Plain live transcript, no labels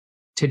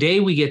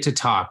Today we get to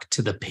talk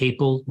to the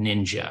Papal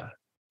Ninja,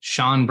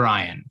 Sean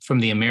Bryan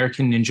from the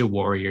American Ninja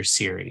Warrior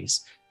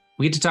series.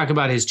 We get to talk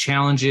about his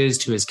challenges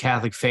to his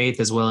Catholic faith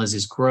as well as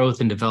his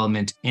growth and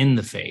development in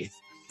the faith.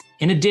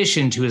 In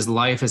addition to his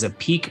life as a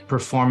peak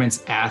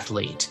performance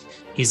athlete,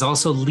 he's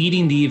also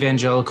leading the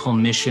evangelical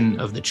mission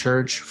of the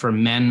church for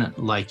men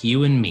like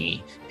you and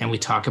me, and we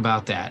talk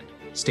about that.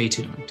 Stay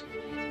tuned.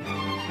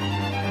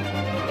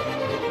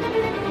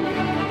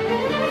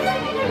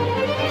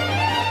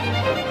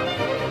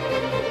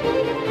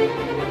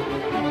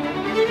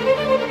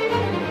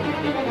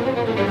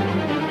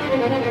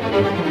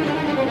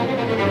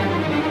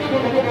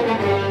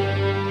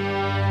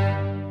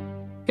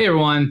 Hey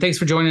everyone, thanks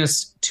for joining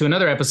us to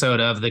another episode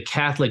of The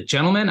Catholic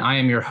Gentleman. I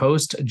am your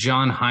host,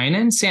 John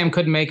Heinen. Sam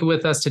couldn't make it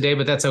with us today,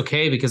 but that's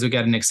okay because we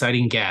got an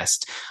exciting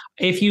guest.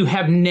 If you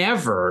have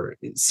never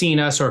seen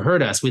us or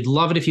heard us, we'd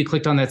love it if you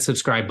clicked on that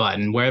subscribe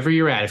button wherever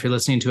you're at. If you're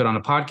listening to it on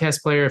a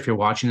podcast player, if you're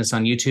watching us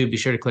on YouTube, be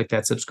sure to click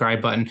that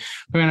subscribe button.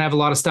 We're going to have a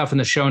lot of stuff in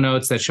the show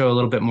notes that show a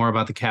little bit more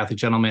about The Catholic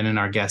Gentleman and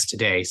our guest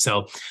today.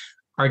 So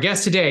our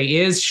guest today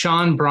is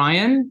Sean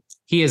Bryan.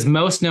 He is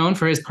most known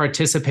for his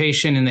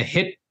participation in the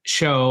hit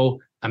show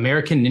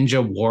American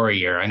Ninja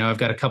Warrior. I know I've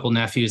got a couple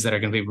nephews that are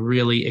going to be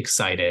really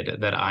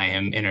excited that I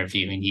am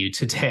interviewing you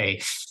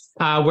today,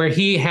 where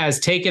he has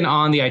taken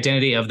on the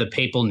identity of the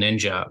Papal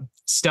Ninja,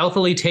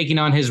 stealthily taking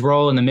on his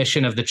role in the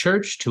mission of the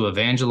church to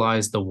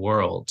evangelize the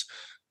world.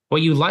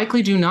 What you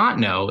likely do not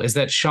know is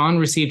that Sean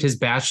received his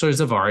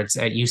Bachelor's of Arts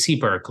at UC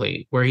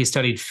Berkeley, where he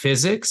studied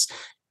physics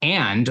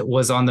and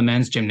was on the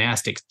men's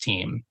gymnastics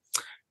team.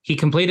 He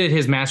completed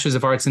his Master's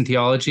of Arts in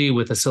Theology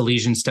with a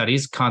Salesian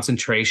Studies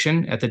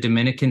concentration at the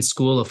Dominican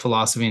School of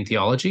Philosophy and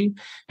Theology.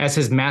 As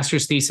his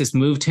master's thesis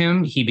moved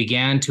him, he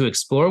began to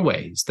explore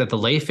ways that the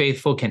lay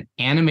faithful can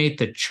animate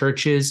the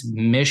church's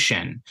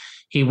mission.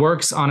 He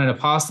works on an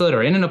apostolate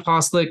or in an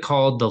apostolate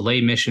called the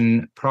Lay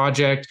Mission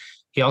Project.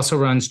 He also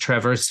runs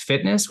Traverse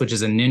Fitness, which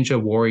is a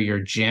ninja warrior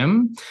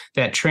gym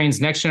that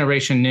trains next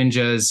generation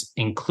ninjas,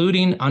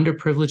 including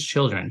underprivileged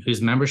children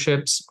whose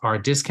memberships are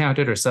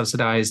discounted or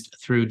subsidized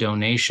through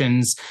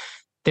donations.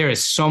 There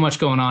is so much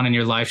going on in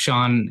your life,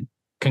 Sean.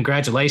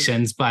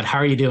 Congratulations, but how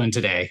are you doing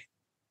today?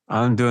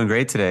 I'm doing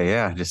great today.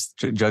 Yeah, just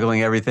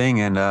juggling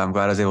everything, and I'm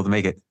glad I was able to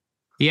make it.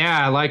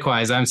 Yeah,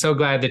 likewise. I'm so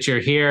glad that you're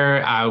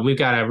here. I've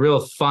got a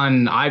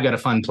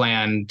fun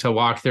plan to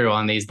walk through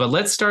on these, but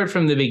let's start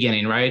from the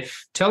beginning, right?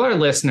 Tell our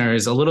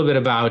listeners a little bit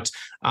about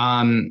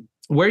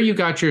where you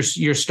got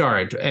your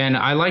start. And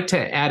I like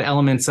to add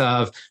elements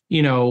of,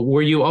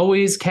 were you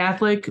always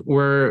Catholic?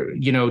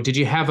 Did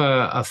you have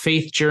a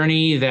faith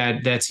journey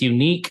that's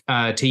unique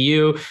to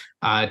you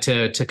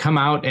to come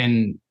out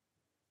and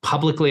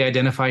publicly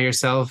identify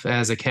yourself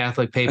as a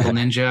Catholic Papal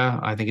Ninja?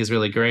 I think is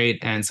really great.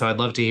 And so I'd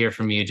love to hear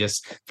from you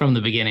just from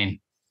the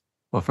beginning.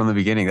 Well, from the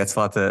beginning, that's a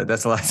lot to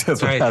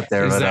put right. out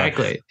there.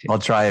 Exactly. But, I'll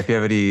try. If you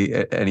have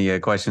any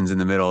questions in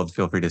the middle,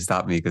 feel free to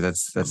stop me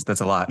because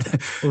that's a lot.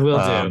 Will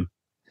do.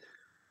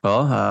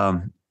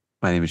 My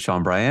name is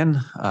Sean Bryan.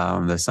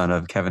 I'm the son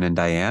of Kevin and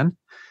Diane.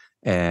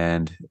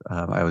 And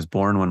I was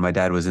born when my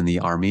dad was in the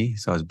Army.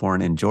 So I was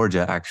born in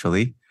Georgia,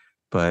 actually.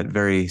 But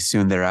very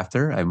soon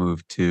thereafter, I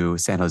moved to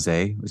San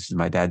Jose, which is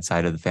my dad's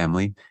side of the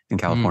family in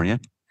California.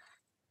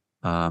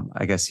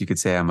 I guess you could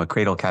say I'm a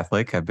cradle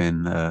Catholic. I've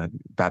been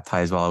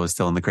baptized while I was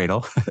still in the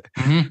cradle.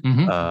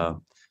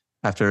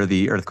 After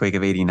the earthquake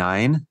of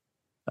 '89,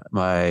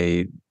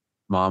 my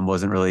mom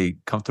wasn't really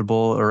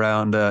comfortable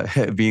around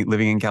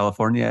living in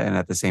California. And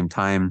at the same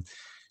time,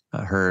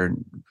 her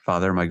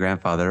father, my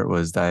grandfather,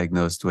 was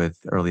diagnosed with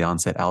early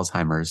onset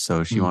Alzheimer's.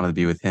 So she wanted to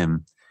be with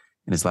him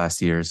in his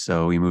last years.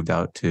 So we moved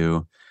out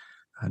to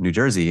New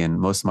Jersey, and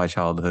most of my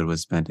childhood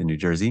was spent in New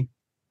Jersey.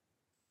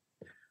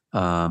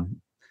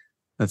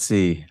 Let's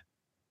see.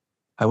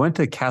 I went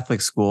to Catholic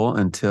school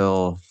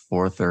until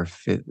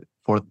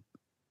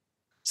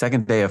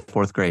second day of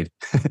fourth grade.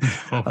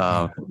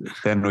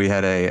 Then we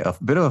had a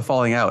bit of a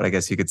falling out, I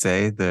guess you could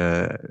say.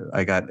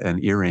 I got an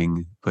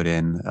earring put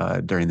in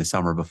during the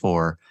summer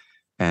before,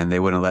 and they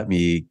wouldn't let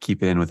me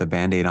keep it in with a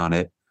Band-Aid on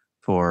it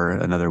for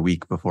another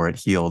week before it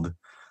healed.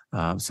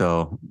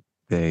 So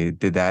they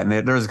did that.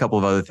 And there was a couple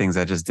of other things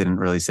that just didn't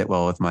really sit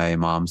well with my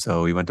mom.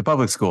 So we went to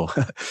public school.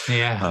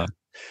 Yeah.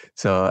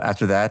 So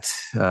after that,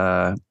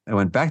 I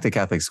went back to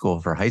Catholic school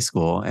for high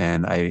school,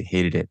 and I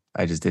hated it.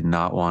 I just did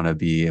not want to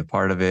be a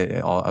part of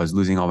it. I was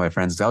losing all my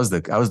friends. I was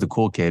the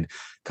cool kid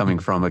coming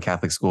from a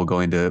Catholic school,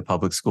 going to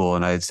public school,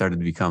 and I had started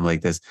to become like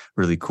this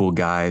really cool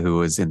guy who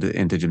was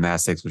into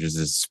gymnastics, which is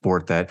a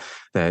sport that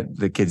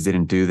the kids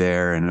didn't do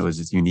there, and it was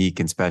just unique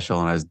and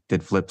special. And I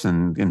did flips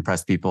and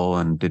impressed people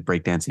and did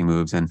breakdancing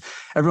moves, and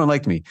everyone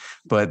liked me.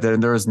 But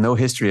there was no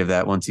history of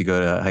that once you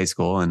go to high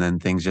school, and then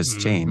things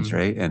just changed,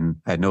 right? And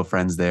I had no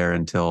friends there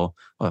until,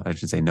 well, I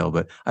should say no,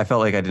 but I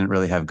felt like I didn't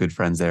really have good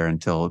friends there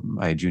until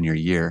my junior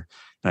year,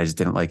 and I just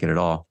didn't like it at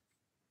all.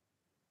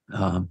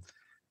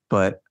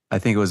 But I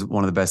think it was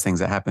one of the best things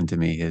that happened to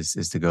me is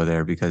to go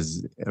there,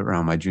 because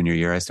around my junior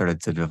year, I started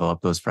to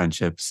develop those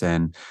friendships,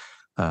 and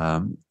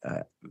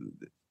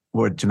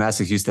where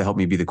gymnastics used to help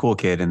me be the cool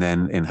kid. And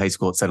then in high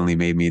school, it suddenly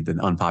made me the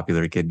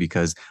unpopular kid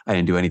because I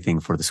didn't do anything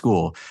for the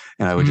school.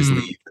 And I would just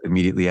leave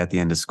immediately at the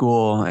end of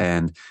school,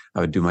 and I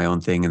would do my own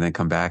thing and then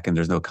come back, and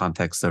there's no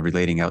context of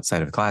relating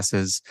outside of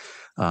classes.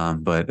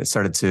 But I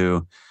started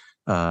to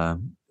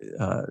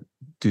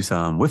do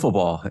some wiffle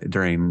ball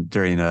during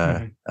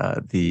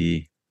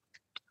the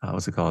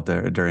what's it called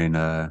there during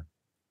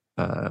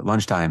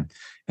lunchtime,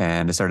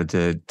 and I started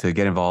to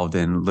get involved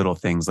in little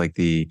things like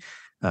the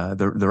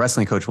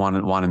wrestling coach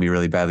wanted me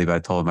really badly, but I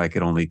told him I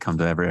could only come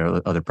to every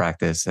other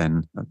practice,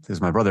 and because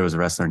my brother was a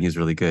wrestler and he was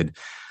really good.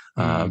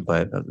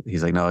 But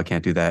he's like, no, I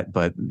can't do that.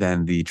 But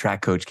then the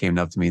track coach came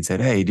up to me and said,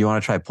 hey, do you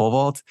want to try pole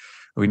vault?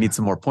 We need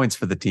some more points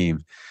for the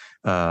team.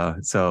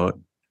 So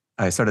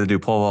I started to do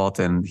pole vault,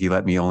 and he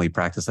let me only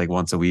practice like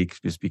once a week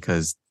just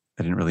because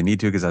I didn't really need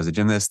to because I was a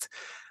gymnast.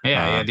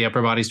 Yeah, you had the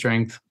upper body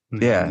strength.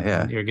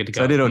 Yeah. You're good to go.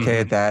 So I did okay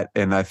at that,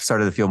 and I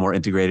started to feel more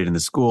integrated in the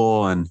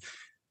school. And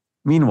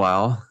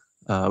meanwhile,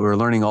 we were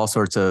learning all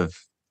sorts of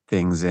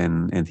things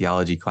in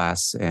theology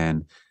class,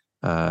 and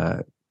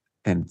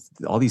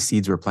all these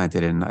seeds were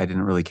planted, and I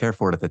didn't really care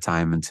for it at the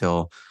time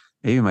until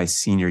maybe my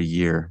senior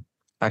year.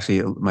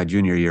 Actually, my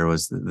junior year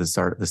was the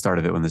start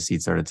of it, when the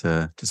seed started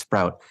to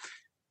sprout.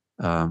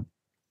 A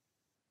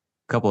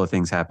couple of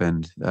things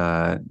happened.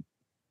 9/11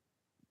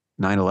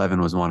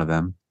 was one of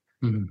them.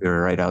 We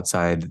were right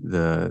outside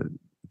the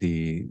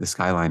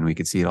skyline. We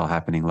could see it all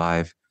happening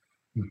live.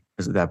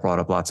 That brought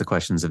up lots of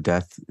questions of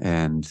death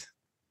and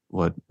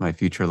what my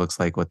future looks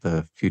like, what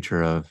the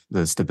future of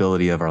the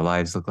stability of our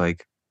lives look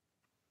like.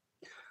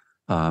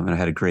 And I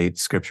had a great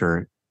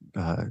scripture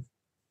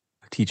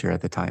teacher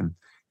at the time,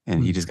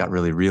 and he just got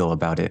really real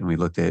about it. And we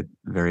looked at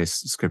various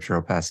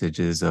scriptural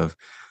passages of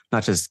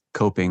not just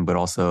coping, but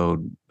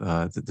also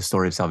the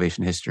story of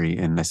salvation history.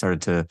 And I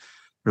started to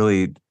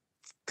really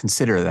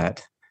consider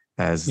that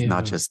as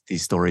not just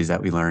these stories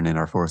that we learn and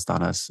are forced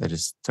on us. I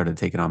just started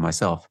taking it on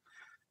myself.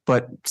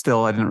 But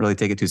still, I didn't really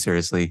take it too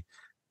seriously.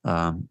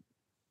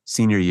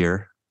 Senior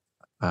year,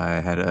 I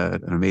had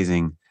an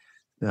amazing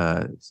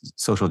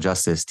social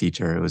justice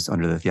teacher. It was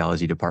under the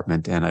theology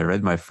department, and I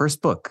read my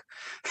first book.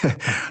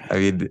 I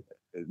mean,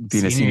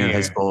 being a senior in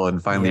high school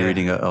and finally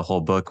reading a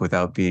whole book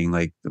without cheating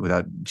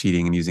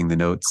and using the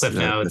notes, cliff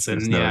notes,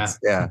 notes.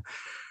 Yeah.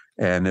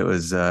 And it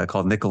was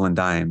called Nickel and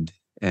Dimed,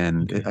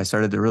 and I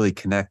started to really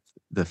connect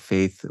the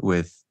faith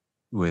with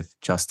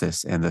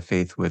justice and the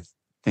faith with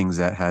things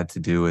that had to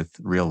do with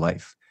real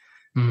life.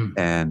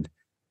 And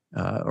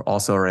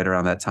also right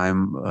around that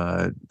time,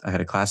 I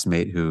had a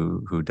classmate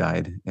who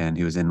died, and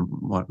he was in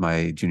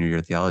my junior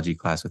year theology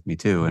class with me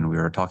too. And we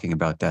were talking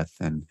about death,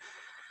 and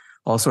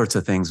all sorts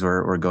of things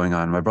were going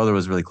on. My brother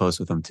was really close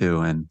with him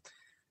too. And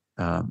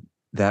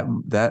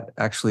that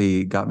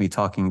actually got me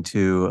talking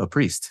to a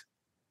priest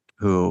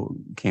who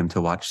came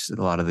to watch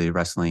a lot of the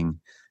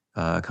wrestling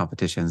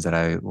competitions that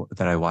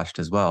I watched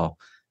as well.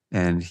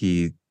 And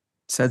he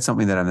said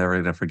something that I'm never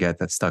going to forget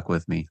that stuck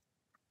with me.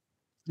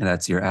 And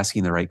that's, you're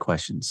asking the right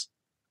questions.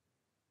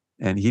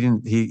 And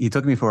he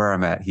took me for where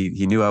I'm at.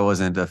 He knew I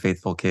wasn't a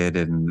faithful kid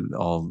and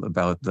all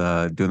about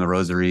doing the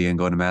rosary and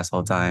going to mass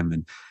all the time.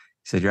 And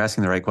he said, you're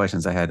asking the right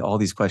questions. I had all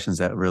these questions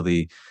that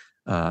really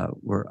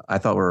I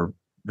thought were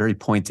very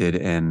pointed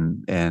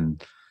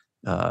and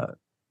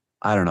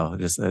I don't know,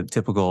 just a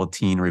typical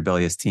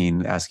rebellious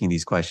teen asking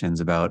these questions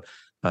about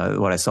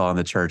what I saw in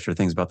the church or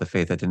things about the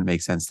faith that didn't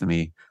make sense to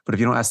me. But if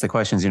you don't ask the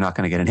questions, you're not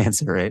going to get an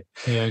answer, right?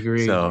 Yeah, I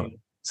agree.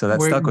 So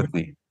that stuck with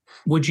me.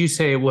 Would you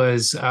say it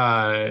was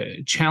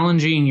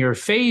challenging your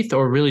faith,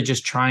 or really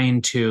just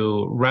trying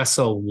to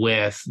wrestle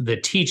with the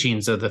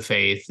teachings of the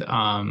faith?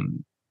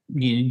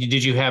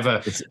 Did you have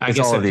It's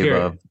all of the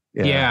above.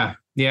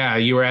 Yeah.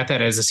 You were at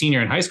that as a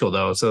senior in high school,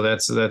 though, so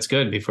that's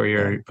good before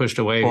you're pushed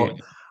away. Well,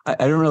 I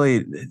didn't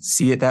really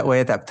see it that way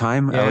at that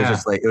time. I was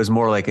just like, it was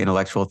more like an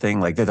intellectual thing.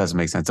 Like, that doesn't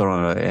make sense.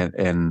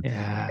 And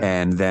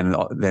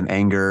then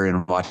anger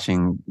and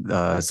watching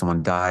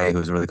someone die who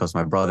was really close to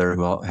my brother,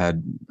 who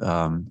had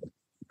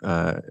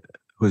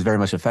who was very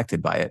much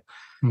affected by it.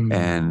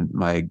 And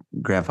my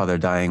grandfather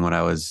dying when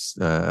I was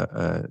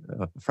a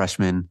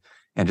freshman,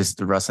 and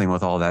just wrestling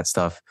with all that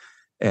stuff.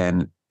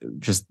 And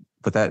just,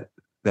 but that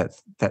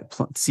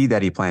seed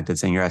that he planted,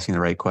 saying you're asking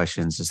the right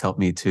questions, just helped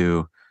me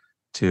to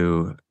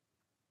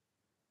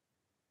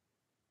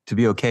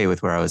be okay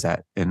with where I was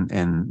at,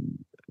 and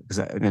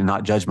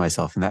not judge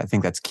myself. And I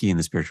think that's key in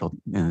the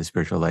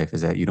spiritual life, is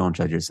that you don't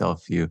judge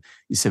yourself. You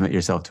submit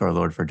yourself to our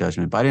Lord for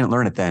judgment. But I didn't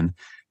learn it then,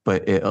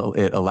 but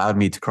it allowed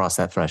me to cross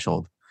that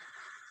threshold.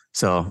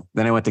 So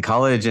then I went to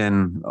college,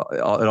 and it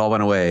all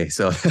went away.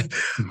 So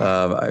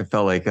I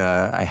felt like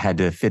I had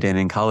to fit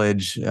in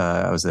college.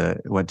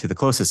 Went to the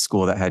closest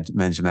school that had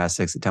men's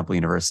gymnastics at Temple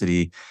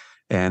University,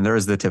 and there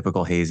was the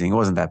typical hazing. It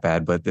wasn't that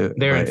bad, but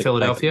they're in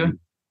Philadelphia.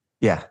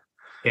 Yeah.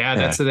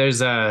 Yeah,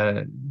 there's you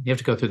have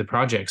to go through the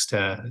projects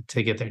to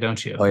get there,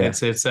 don't you? Oh, yeah.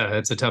 It's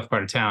a tough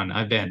part of town.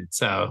 I've been,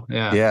 so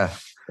yeah.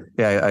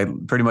 Yeah, I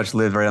pretty much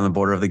lived right on the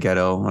border of the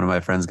ghetto. One of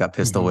my friends got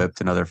pistol whipped,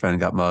 another friend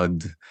got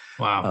mugged.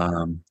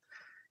 Wow.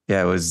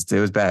 Yeah, it was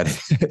bad.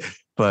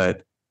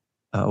 But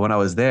when I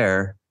was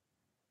there,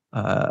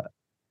 uh,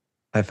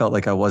 I felt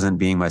like I wasn't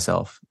being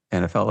myself,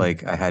 and I felt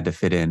like I had to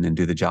fit in and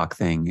do the jock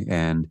thing,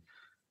 and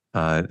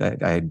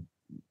I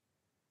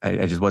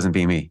just wasn't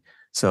being me.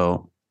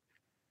 So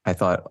I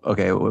thought,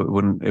 okay, it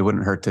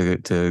wouldn't hurt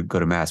to go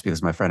to mass,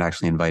 because my friend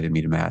actually invited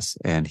me to mass,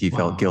 and he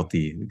felt Wow.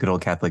 guilty. Good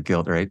old Catholic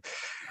guilt, right?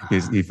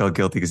 He felt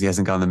guilty because he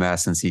hasn't gone to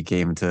mass since he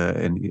came to,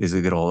 and is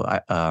a good old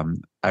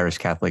Irish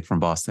Catholic from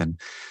Boston.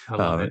 I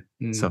love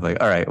it. So I'm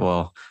like, all right,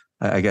 well,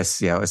 I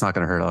guess yeah, it's not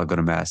going to hurt. I'll go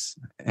to mass,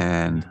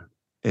 and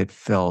Yeah. it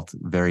felt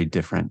very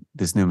different.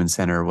 This Newman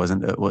Center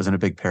wasn't a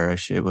big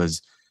parish. It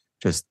was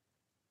just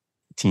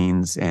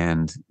teens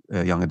and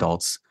young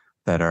adults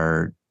that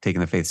are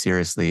taking the faith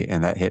seriously,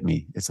 and that hit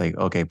me. It's like,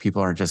 okay,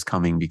 people aren't just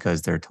coming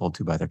because they're told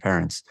to by their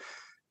parents.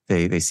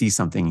 They see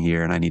something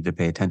here, and I need to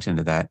pay attention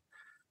to that.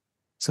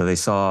 So they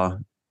saw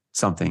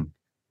something,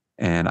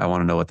 and I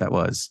want to know what that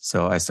was.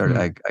 So I started.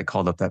 Mm. I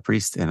called up that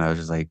priest, and I was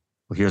just like,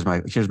 well, here's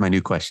my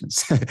new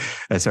questions.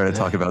 I started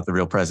talking about the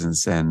real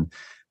presence, and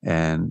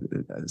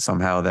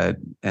somehow that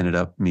ended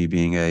up me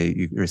being a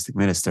Eucharistic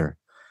minister.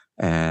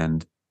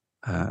 And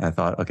I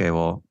thought, okay,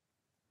 well,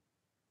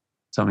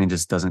 something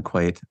just doesn't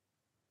quite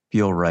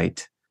feel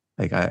right.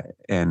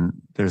 And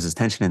there's this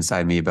tension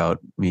inside me about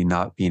me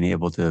not being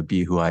able to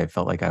be who I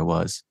felt like I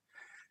was.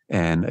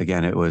 And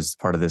again, it was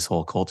part of this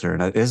whole culture,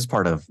 and it is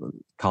part of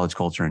college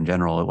culture in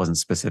general. It wasn't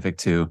specific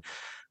to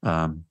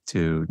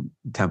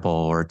Temple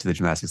or to the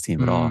gymnastics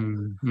team at all.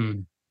 Mm.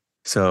 Mm.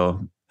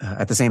 So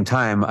at the same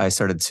time, I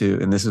started to,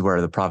 and this is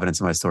where the providence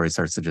of my story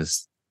starts to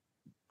just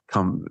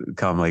come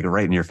like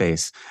right in your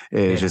face. Yeah.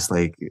 It's just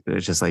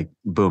like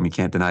boom, you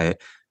can't deny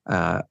it.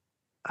 Uh,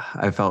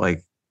 I felt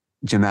like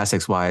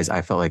gymnastics wise,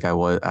 I felt like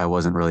I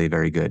wasn't really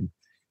very good,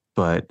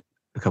 but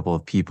a couple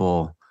of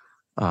people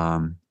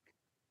um,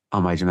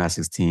 on my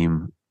gymnastics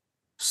team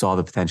saw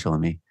the potential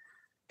in me,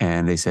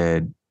 and they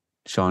said,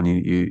 "Sean,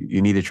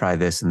 you need to try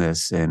this and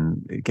this,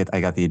 and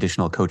I got the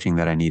additional coaching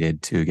that I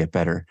needed to get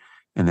better."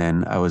 And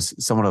then I was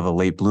somewhat of a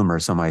late bloomer,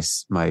 so my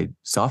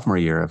sophomore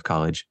year of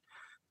college,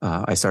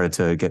 I started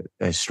to get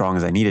as strong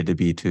as I needed to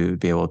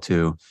be able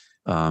to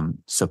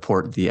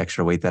support the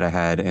extra weight that I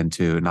had and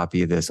to not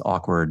be this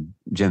awkward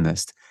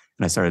gymnast.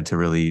 And I started to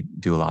really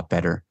do a lot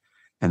better.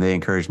 And they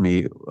encouraged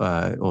me,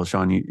 well,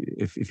 Sean,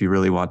 if you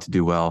really want to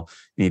do well,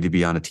 you need to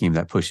be on a team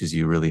that pushes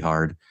you really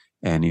hard,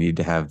 and you need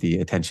to have the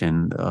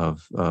attention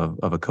of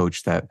a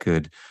coach that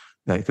could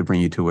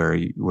bring you to where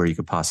you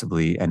could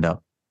possibly end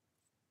up.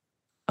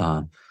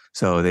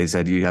 So they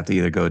said you have to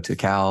either go to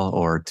Cal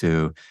or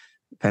to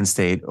Penn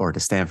State or to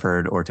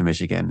Stanford or to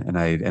Michigan. And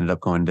I ended up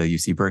going to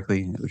UC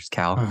Berkeley, which is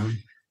Cal. Uh-huh.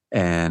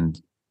 And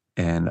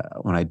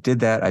when I did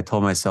that, I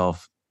told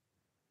myself,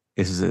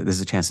 this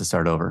is a chance to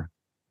start over.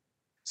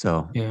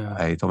 So Yeah.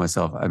 I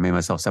made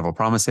myself several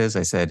promises.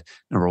 I said,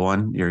 number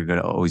one, you're going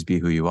to always be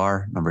who you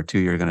are. Number two,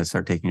 you're going to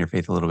start taking your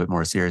faith a little bit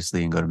more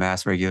seriously and go to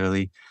mass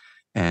regularly.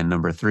 And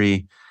number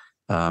three,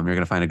 you're going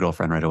to find a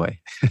girlfriend right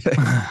away.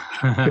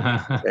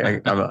 I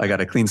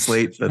got a clean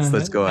slate.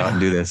 Let's go out and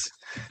do this.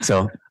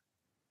 So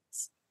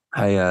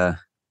so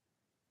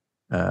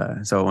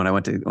when I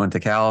went to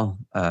Cal,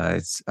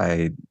 I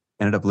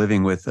ended up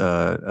living with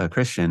a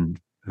Christian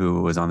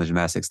who was on the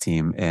gymnastics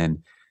team, and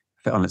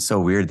found it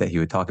so weird that he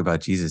would talk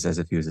about Jesus as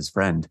if he was his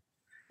friend.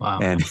 Wow.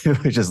 And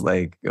it was just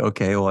like,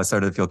 okay, well, I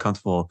started to feel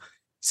comfortable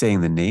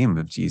saying the name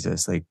of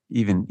Jesus. Like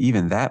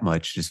even that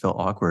much just felt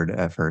awkward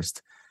at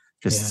first,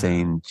 just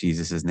saying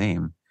Jesus's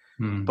name.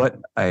 Mm. But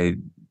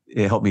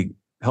it helped me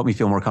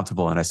feel more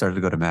comfortable, and I started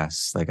to go to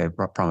mass like I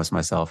promised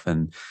myself.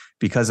 And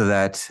because of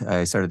that,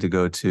 I started to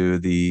go to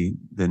the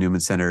Newman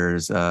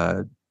Center's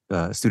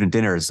student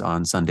dinners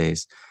on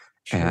Sundays.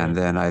 Sure. And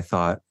then I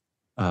thought,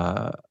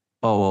 oh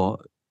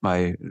well,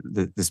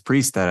 this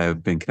priest that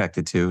I've been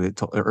connected to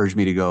urged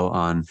me to go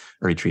on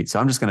a retreat, so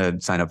I'm just going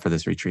to sign up for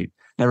this retreat.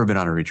 Never been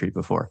on a retreat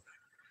before.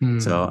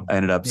 So I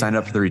ended up signing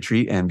up for the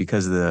retreat, and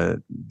because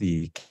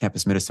the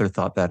campus minister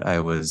thought that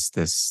I was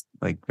this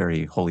like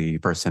very holy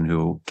person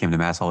who came to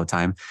mass all the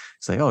time,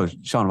 it's like, oh,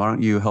 Sean, why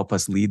don't you help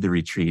us lead the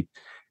retreat?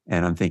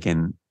 And I'm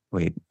thinking,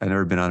 wait, I've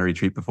never been on a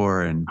retreat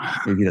before, and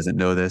maybe he doesn't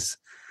know this.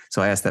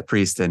 So I asked that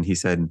priest, and he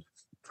said,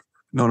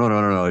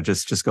 no,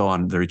 just go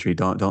on the retreat.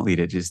 Don't lead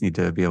it. You just need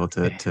to be able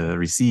to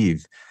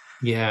receive.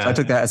 Yeah. So I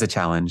took that as a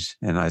challenge,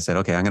 and I said,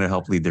 okay, I'm going to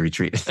help lead the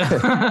retreat.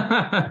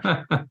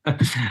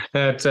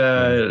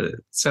 That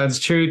sounds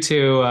true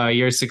to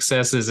your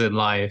successes in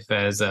life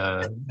as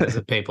a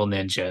papal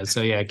ninja.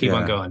 So yeah, keep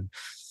on going.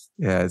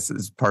 Yeah,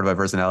 it's part of my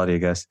personality, I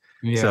guess.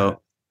 Yeah.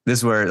 So this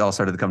is where it all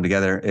started to come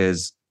together.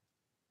 Is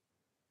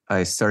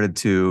I started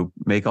to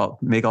make all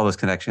those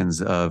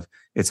connections of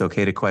it's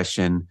okay to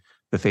question.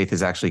 The faith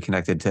is actually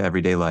connected to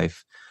everyday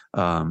life.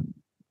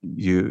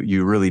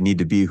 You really need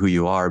to be who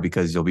you are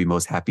because you'll be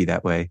most happy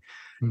that way.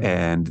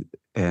 Mm-hmm.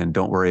 And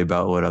don't worry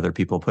about what other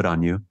people put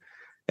on you.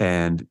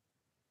 And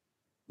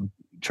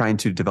trying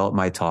to develop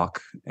my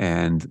talk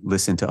and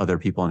listen to other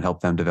people and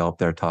help them develop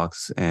their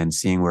talks, and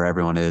seeing where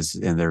everyone is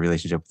in their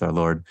relationship with our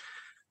Lord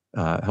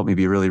helped me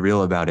be really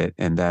real about it.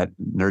 And that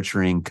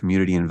nurturing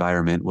community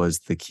environment was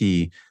the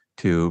key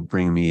to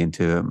bring me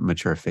into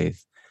mature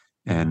faith.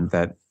 And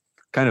that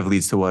kind of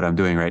leads to what I'm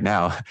doing right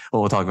now.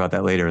 Well, we'll talk about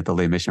that later at the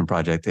Lay Mission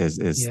Project is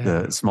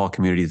the small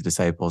community of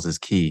disciples is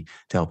key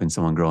to helping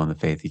someone grow in the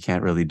faith. You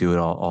can't really do it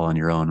all on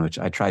your own, which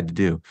I tried to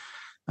do.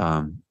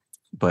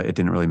 But it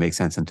didn't really make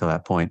sense until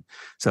that point.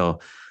 So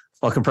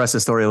I'll compress the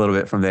story a little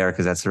bit from there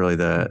because that's really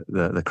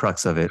the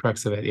crux of it.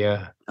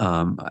 Yeah.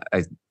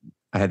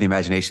 I had the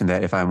imagination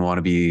that if I want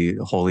to be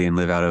holy and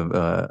live out of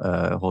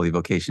a holy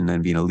vocation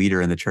and being a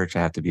leader in the church,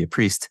 I have to be a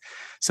priest.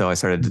 So I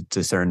started to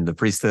discern the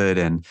priesthood,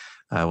 and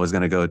I was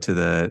going to go to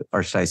the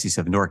Archdiocese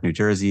of Newark, New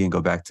Jersey, and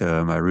go back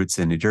to my roots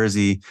in New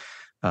Jersey.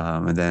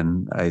 And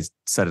then I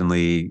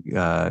suddenly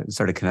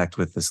started to connect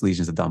with the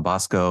Salesians of Don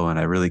Bosco, and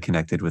I really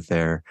connected with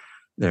their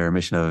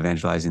mission of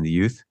evangelizing the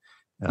youth.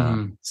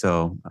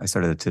 So I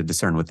started to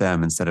discern with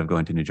them instead of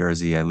going to New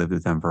Jersey. I lived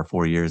with them for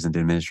 4 years and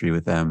did ministry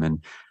with them,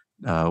 and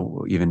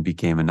even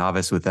became a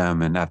novice with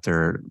them. And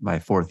after my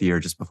 4th year,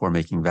 just before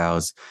making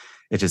vows,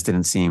 it just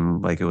didn't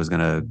seem like it was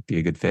going to be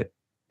a good fit.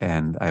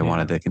 And I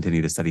wanted to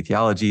continue to study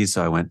theology.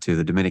 So I went to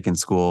the Dominican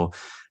school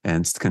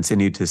and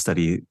continued to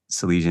study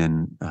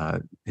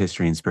Salesian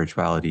history and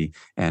spirituality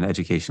and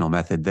educational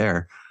method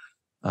there.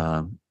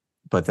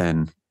 But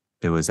then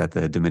it was at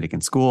the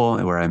Dominican school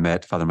where I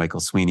met Father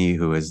Michael Sweeney,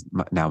 who is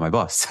now my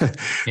boss,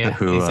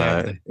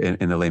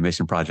 in the Lay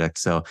Mission Project.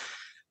 So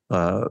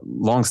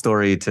long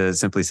story to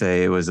simply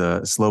say it was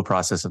a slow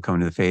process of coming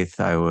to the faith.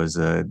 I was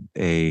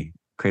a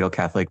cradle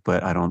Catholic,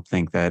 but I don't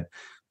think that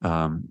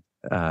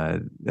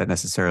that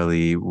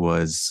necessarily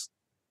was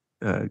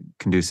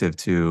conducive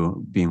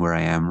to being where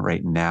I am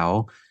right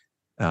now,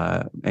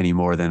 any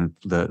more than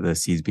the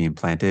seeds being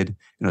planted. And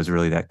it was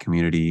really that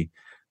community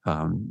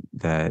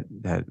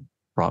that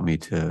brought me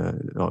to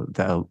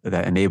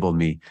that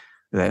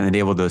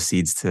enabled those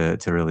seeds to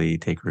really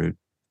take root.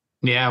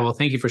 Yeah, well,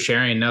 thank you for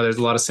sharing. No, there's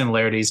a lot of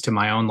similarities to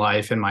my own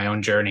life and my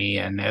own journey.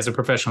 And as a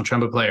professional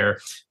trumpet player,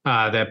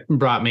 that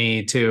brought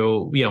me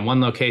to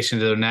one location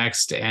to the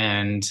next.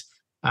 And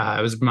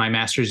it was my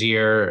master's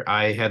year.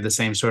 I had the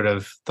same sort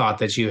of thought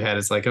that you had.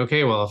 It's like,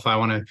 okay, well, if I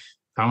want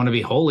to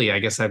be holy, I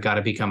guess I've got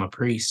to become a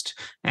priest.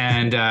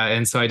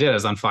 And so I did. I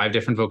was on 5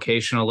 different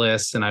vocational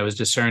lists, and I was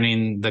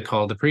discerning the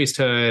call to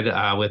priesthood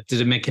with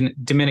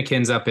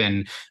Dominicans up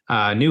in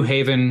New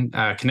Haven,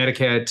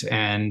 Connecticut,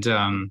 and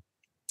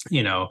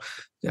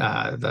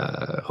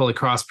the Holy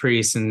Cross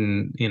priests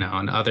and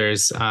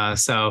others.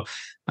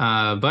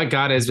 But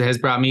God has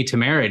brought me to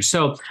marriage.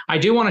 So I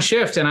do want to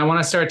shift, and I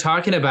want to start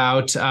talking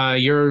about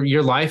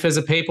your life as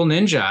a papal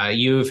ninja.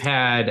 You've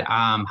had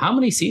how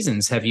many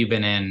seasons have you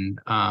been in?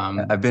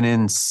 I've been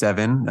in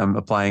 7. I'm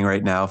applying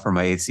right now for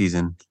my 8th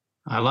season.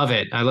 I love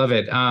it.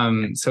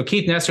 So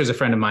Keith Nestor is a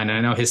friend of mine, and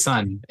I know his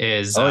son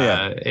is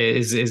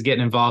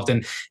getting involved.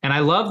 And I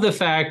love the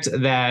fact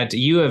that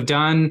you have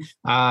done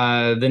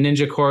the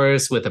ninja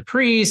chorus with a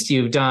priest.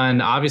 You've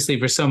done, obviously,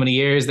 for so many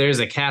years, there's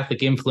a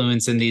Catholic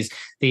influence in the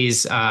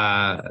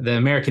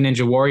American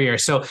Ninja Warrior.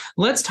 So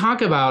let's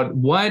talk about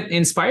what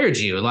inspired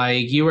you.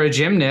 Like, you were a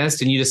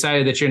gymnast and you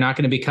decided that you're not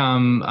going to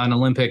become an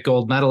Olympic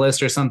gold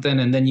medalist or something.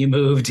 And then you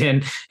moved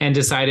in and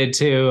decided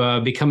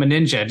to become a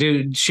ninja.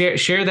 Dude,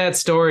 share that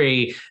story.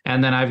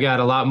 And then I've got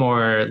a lot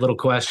more little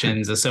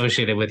questions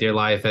associated with your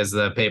life as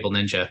the papal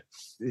ninja.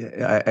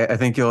 I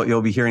think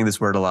you'll be hearing this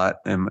word a lot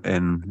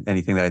in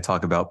anything that I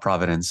talk about,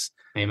 providence.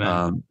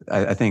 Amen.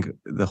 I think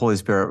the Holy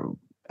Spirit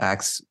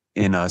acts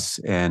in us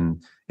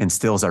and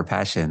instills our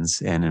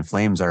passions and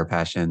inflames our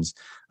passions,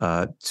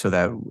 so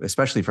that,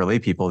 especially for lay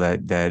people,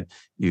 that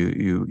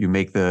you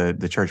make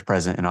the church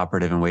present and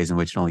operative in ways in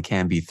which it only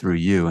can be through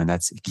you, and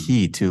that's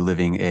key to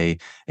living a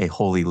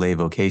holy lay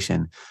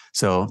vocation.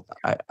 So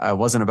I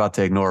wasn't about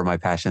to ignore my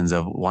passions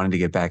of wanting to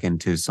get back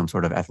into some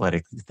sort of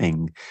athletic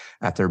thing.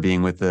 After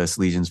being with the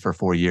Salesians for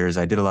 4 years,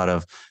 I did a lot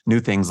of new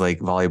things like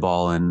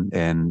volleyball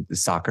and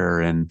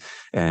soccer and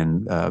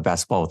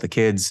basketball with the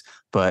kids,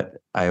 but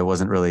I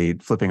wasn't really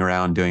flipping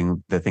around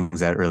doing the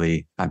things that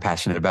really I'm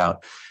passionate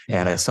about.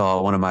 And I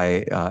saw one of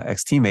my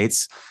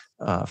ex-teammates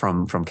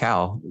from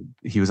Cal.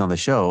 He was on the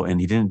show,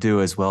 and he didn't do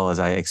as well as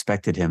I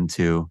expected him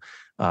to,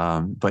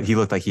 but he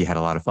looked like he had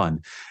a lot of fun.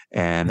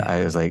 And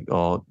I was like,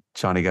 "Oh,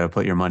 Sean, you got to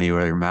put your money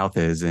where your mouth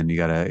is, and you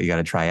got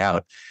to try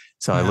out."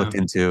 So I looked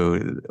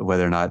into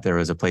whether or not there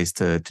was a place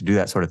to do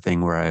that sort of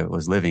thing where I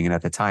was living. And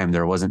at the time,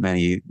 there wasn't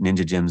many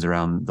ninja gyms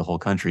around the whole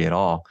country at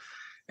all.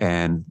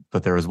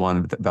 But there was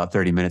one about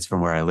 30 minutes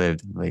from where I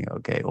lived. I'm like,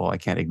 okay, well, I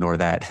can't ignore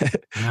that.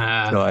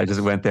 So I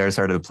just went there,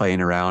 started playing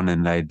around,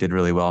 and I did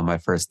really well on my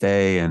first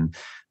day. And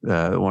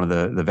one of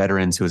the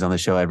veterans who was on the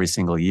show every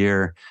single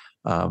year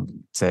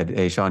said,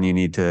 "Hey, Sean, you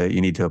need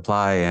to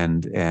apply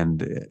and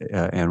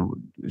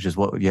just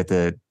what you have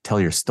to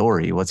tell your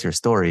story. What's your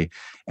story?"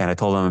 And I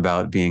told him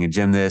about being a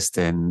gymnast,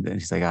 and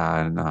he's like,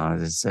 no,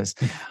 it's just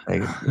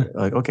like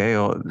okay.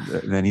 Well,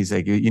 then he's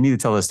like, you need to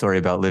tell a story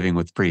about living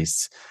with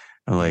priests.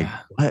 I'm like,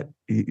 what?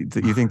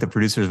 You think the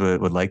producers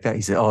would like that?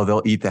 He said, "Oh,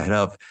 they'll eat that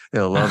up.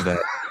 They'll love that."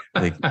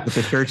 Like, but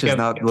the church is Yep,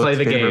 not play looked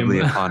the game. favorably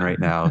upon right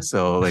now.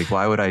 So like,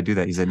 why would I do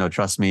that? He said, no,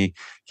 trust me.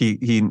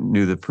 He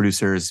knew the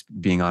producers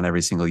being on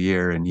every single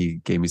year, and he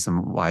gave me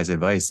some wise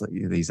advice. Like,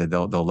 he said,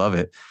 they'll love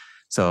it.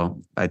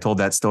 So I told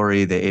that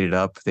story. They ate it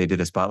up. They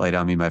did a spotlight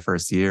on me my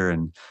first year,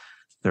 and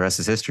the rest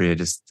is history. I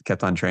just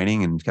kept on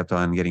training and kept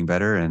on getting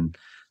better. And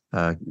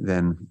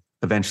then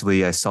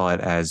eventually I saw it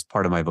as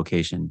part of my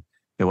vocation.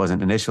 It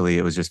wasn't initially,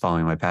 it was just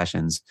following my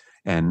passions.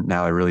 And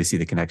now I really see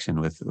the connection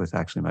with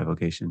actually my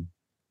vocation.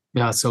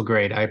 Yeah, so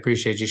great. I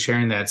appreciate you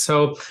sharing that.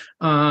 So,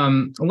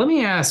 let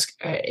me ask: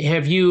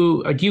 do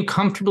you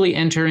comfortably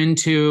enter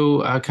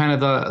into kind of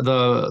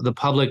the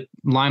public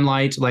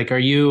limelight? Like,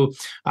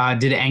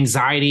 did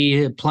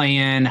anxiety play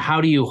in?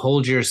 How do you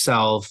hold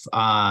yourself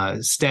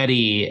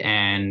steady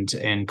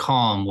and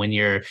calm when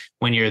you're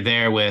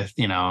there with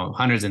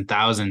hundreds and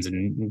thousands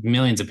and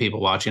millions of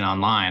people watching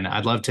online?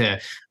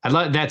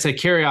 That's a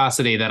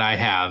curiosity that I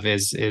have.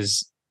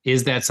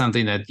 Is that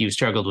something that you've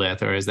struggled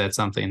with, or is that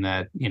something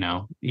that,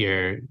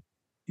 you're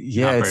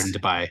Yeah, not it's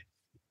burdened by?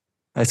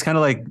 it's kind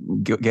of like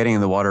getting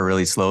in the water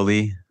really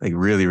slowly, like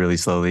really, really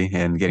slowly,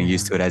 and getting Yeah.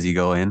 used to it as you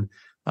go in.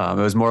 It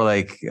was more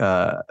like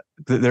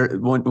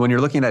when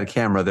you're looking at a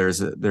camera, there's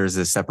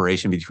a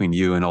separation between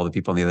you and all the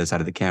people on the other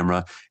side of the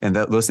camera, and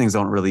those things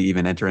don't really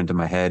even enter into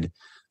my head.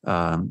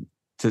 To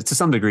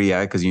some degree,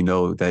 yeah, because you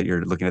know that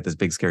you're looking at this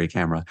big scary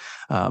camera,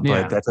 but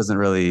Yeah. that doesn't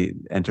really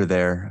enter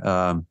there.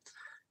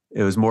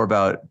 It was more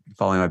about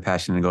following my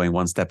passion and going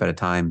one step at a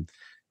time.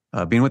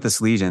 Being with the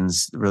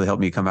Salesians really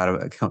helped me come out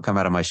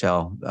of my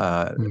shell.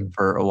 Mm.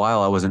 For a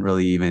while, I wasn't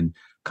really even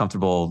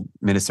comfortable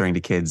ministering to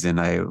kids. And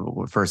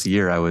first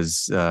year I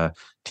was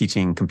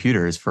teaching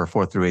computers for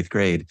fourth through eighth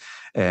grade,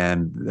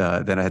 and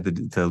then I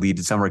had to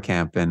lead summer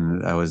camp,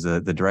 and I was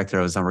the director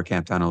of a summer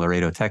camp down in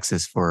Laredo,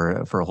 Texas,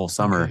 for a whole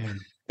summer. Okay.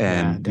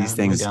 Yeah. And these Way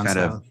things down kind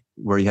of south.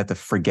 where you have to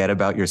forget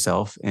about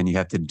yourself and you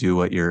have to do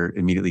what you're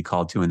immediately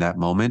called to in that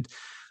moment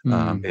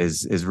Mm.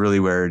 is really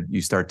where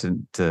you start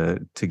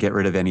to get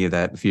rid of any of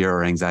that fear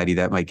or anxiety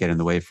that might get in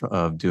the way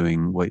of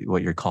doing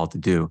what you're called to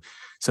do.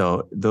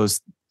 So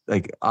those,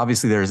 like,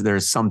 obviously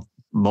there's some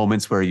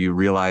moments where you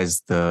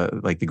realize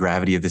the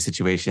gravity of the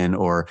situation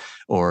or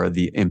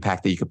the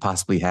impact that you could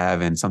possibly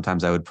have, and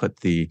sometimes I would put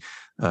the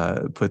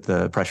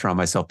pressure on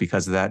myself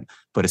because of that.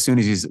 But as soon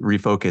as you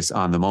refocus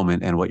on the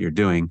moment and what you're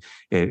doing,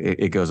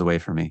 it goes away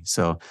from me.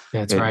 So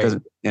That's it right.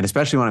 doesn't, and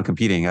especially when I'm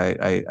competing,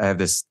 I have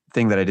this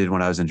thing that I did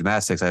when I was in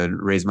gymnastics. I would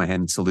raise my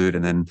hand, salute,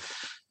 and then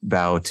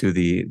bow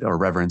to or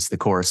reverence the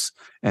course.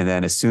 And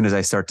then as soon as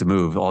I start to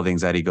move, all the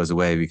anxiety goes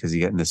away because you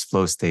get in this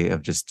flow state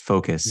of just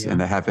focus. Yeah.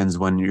 And that happens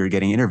when you're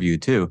getting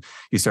interviewed too.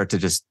 You start to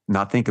just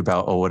not think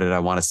about, oh, what did I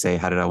want to say?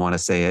 How did I want to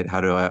say it? How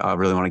do I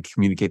really want to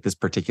communicate this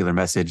particular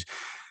message?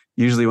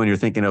 Usually when you're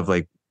thinking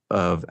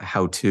of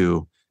how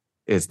to,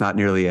 it's not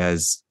nearly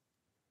as,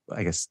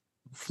 I guess,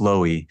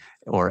 flowy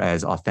or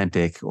as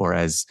authentic or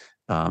as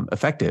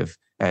effective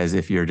as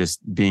if you're just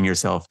being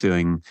yourself,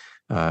 doing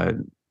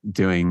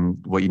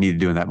what you need to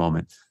do in that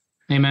moment.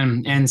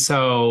 Amen. And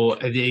so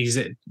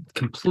the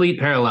complete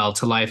parallel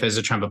to life as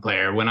a trumpet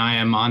player. When I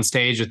am on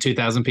stage with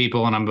 2,000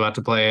 people and I'm about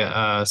to play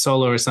a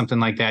solo or something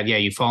like that, yeah,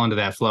 you fall into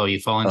that flow. You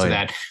fall Oh into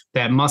yeah.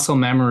 that muscle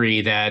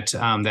memory, that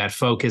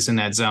focus in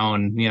that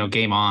zone.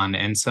 Game on.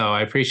 And so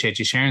I appreciate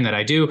you sharing that.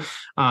 I do.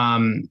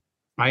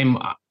 I'm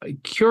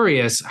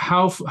curious,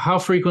 how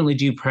frequently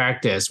do you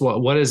practice?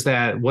 What does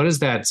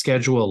that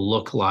schedule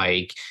look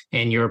like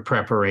in your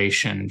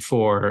preparation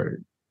for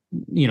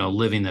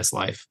living this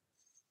life?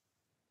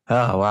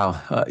 Oh,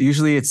 wow.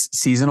 Usually it's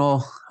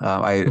seasonal.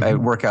 I Mhm.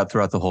 work out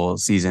throughout the whole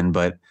season,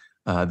 but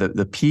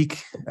the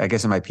peak, I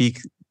guess in my peak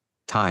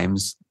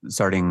times,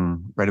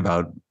 starting right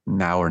about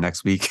now or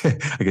next week,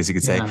 I guess you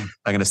could say, Yeah.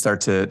 I'm going to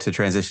start to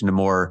transition to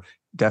more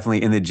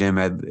definitely in the gym,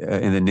 in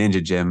the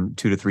Ninja gym,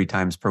 2 to 3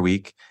 times per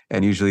week.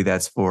 And usually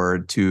that's for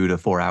 2 to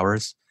 4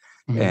 hours.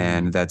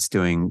 And Mm. that's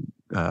doing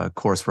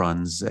course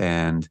runs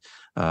and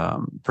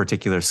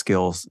particular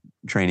skills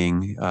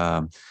training.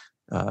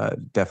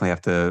 Definitely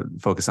have to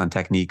focus on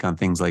technique on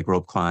things like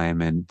rope climb,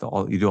 and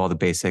you do all the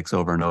basics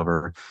over and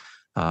over.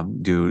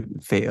 Do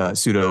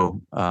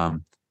pseudo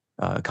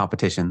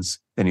competitions.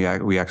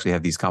 Then we actually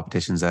have these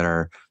competitions that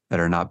are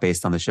not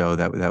based on the show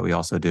that we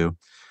also do.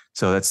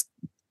 So that's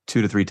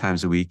 2 to 3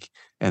 times a week.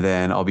 And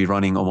then I'll be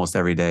running almost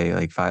every day,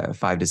 like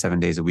 5 to 7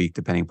 days a week,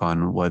 depending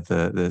upon what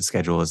the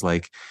schedule is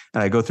like.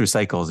 And I go through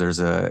cycles. There's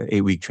a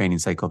 8 week training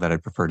cycle that I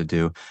prefer to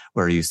do,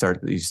 where you start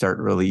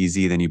really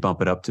easy, then you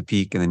bump it up to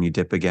peak, and then you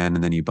dip again,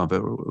 and then you bump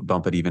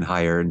it even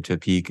higher into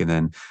peak. And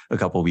then a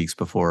couple of weeks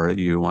before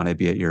you want to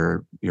be at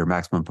your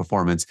maximum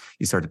performance,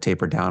 you start to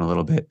taper down a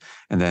little bit.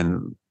 And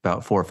then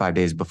about 4 or 5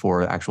 days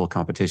before actual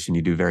competition,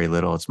 you do very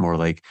little. It's more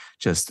like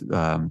just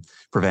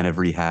preventive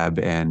rehab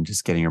and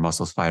just getting your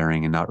muscles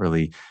firing and not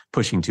really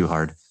pushing too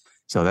hard.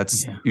 So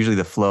that's Yeah. usually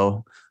the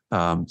flow.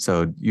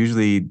 So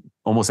usually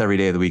almost every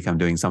day of the week, I'm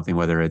doing something,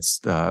 whether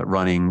it's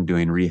running,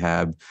 doing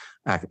rehab,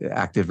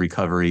 active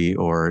recovery,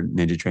 or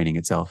ninja training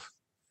itself.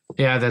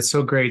 Yeah, that's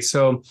so great.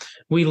 So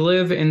we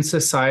live in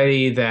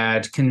society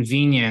that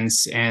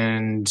convenience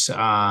and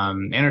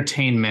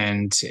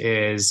entertainment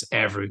is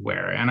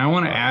everywhere. And I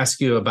want to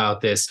ask you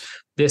about this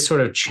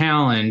sort of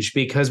challenge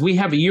because we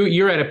have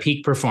you're at a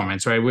peak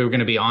performance, right? We were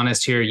going to be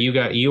honest here.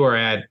 You are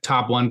at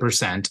top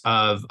 1%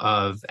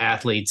 of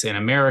athletes in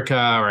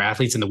America or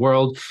athletes in the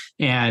world,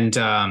 and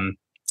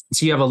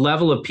so you have a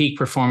level of peak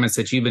performance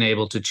that you've been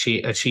able to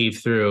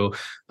achieve through,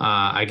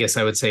 I guess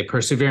I would say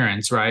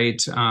perseverance,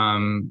 right?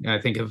 I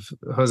think of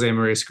Jose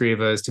Maria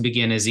Escriva as to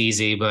begin is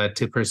easy, but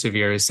to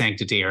persevere is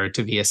sanctity, or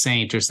to be a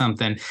saint or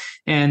something.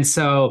 And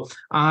so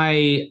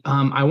I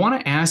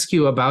want to ask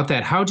you about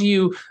that. How do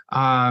you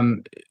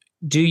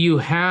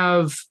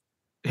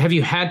have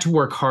you had to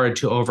work hard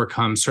to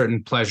overcome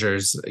certain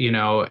pleasures,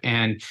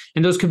 and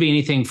those could be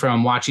anything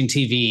from watching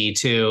TV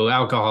to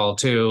alcohol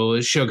to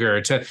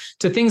sugar to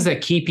things that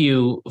keep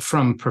you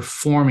from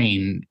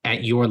performing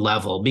at your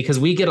level, because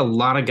we get a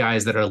lot of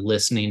guys that are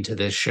listening to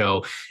this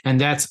show, and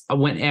that's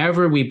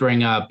whenever we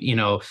bring up,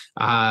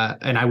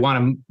 and I want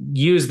to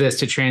use this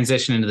to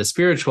transition into the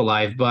spiritual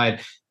life,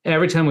 but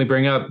every time we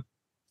bring up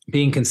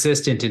being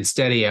consistent and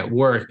steady at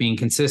work, being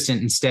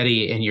consistent and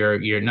steady in your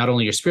not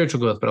only your spiritual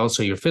growth but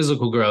also your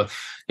physical growth,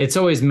 it's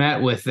always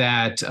met with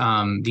that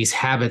these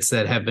habits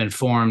that have been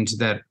formed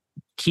that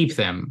keep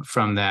them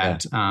from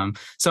that. Yeah.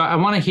 So I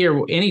want to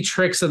hear any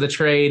tricks of the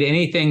trade,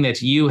 anything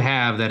that you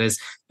have that has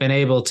been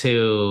able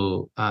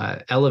to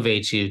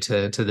elevate you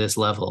to this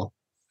level.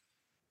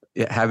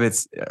 Yeah,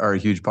 habits are a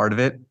huge part of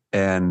it,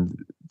 and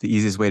the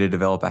easiest way to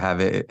develop a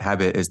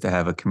habit is to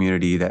have a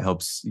community that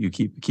helps you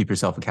keep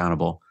yourself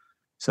accountable.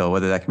 So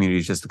whether that community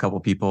is just a couple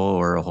people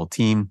or a whole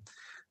team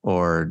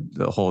or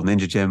the whole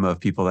ninja gym of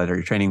people that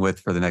are training with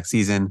for the next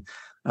season,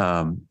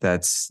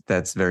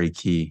 that's very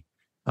key.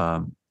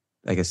 I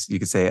guess you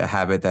could say a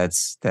habit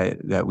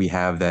that we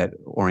have that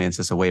orients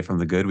us away from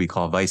the good, we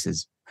call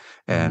vices.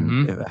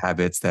 And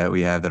habits that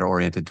we have that are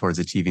oriented towards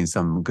achieving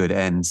some good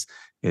ends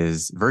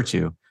is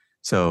virtue.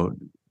 So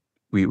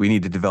we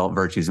need to develop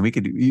virtues, and we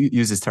could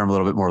use this term a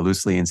little bit more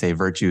loosely and say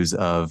virtues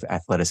of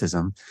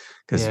athleticism,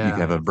 because you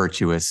have a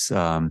virtuous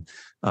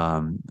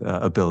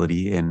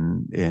ability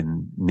in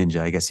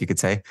ninja, I guess you could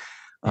say.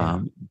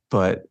 Yeah.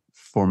 But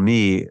for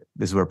me,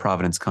 this is where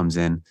providence comes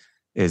in,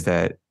 is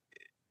that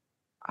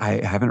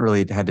I haven't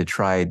really had to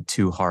try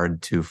too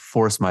hard to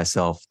force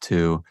myself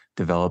to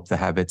develop the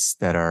habits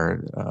that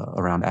are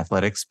around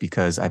athletics,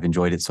 because I've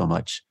enjoyed it so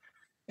much.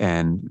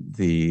 And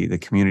the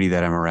community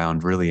that I'm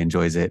around really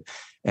enjoys it.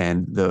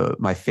 And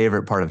my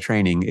favorite part of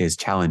training is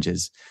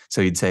challenges. So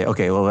you'd say,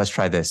 okay, well, let's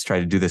try this, try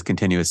to do this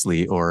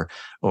continuously, or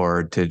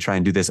to try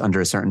and do this under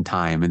a certain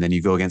time. And then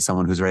you go against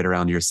someone who's right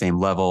around your same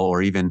level,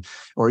 or even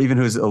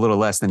who's a little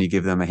less, then you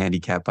give them a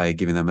handicap by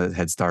giving them a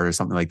head start or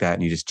something like that.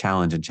 And you just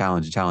challenge and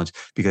challenge and challenge,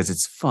 because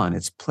it's fun,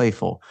 it's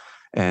playful.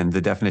 And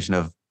the definition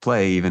of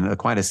play, even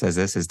Aquinas says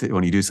this, is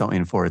when you do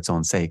something for its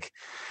own sake.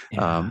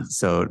 Yeah.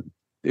 So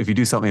if you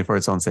do something for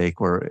its own sake,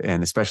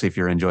 and especially if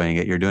you're enjoying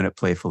it, you're doing it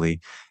playfully.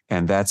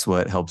 And that's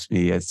what helps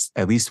me,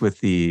 at least with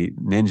the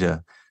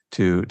ninja,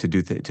 to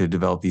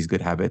develop these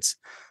good habits.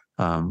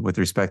 With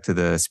respect to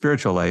the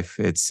spiritual life,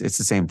 it's the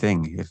same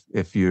thing.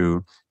 If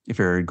you're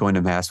going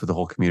to mass with the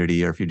whole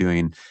community, or if you're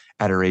doing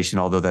adoration,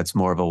 although that's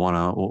more of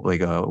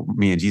a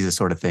me and Jesus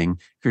sort of thing,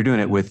 if you're doing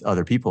it with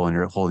other people and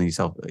you're holding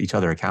each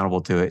other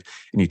accountable to it,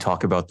 and you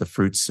talk about the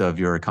fruits of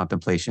your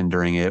contemplation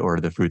during it, or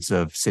the fruits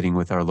of sitting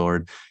with our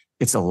Lord,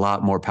 it's a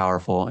lot more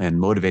powerful and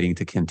motivating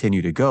to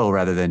continue to go,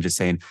 rather than just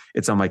saying,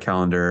 it's on my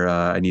calendar,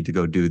 I need to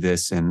go do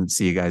this, and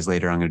see you guys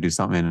later, I'm going to do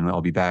something and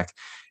I'll be back.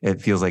 It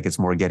feels like it's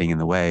more getting in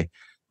the way.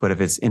 But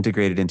if it's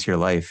integrated into your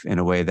life in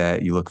a way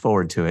that you look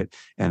forward to it,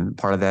 and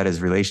part of that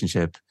is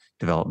relationship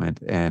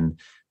development. And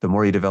the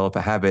more you develop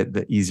a habit,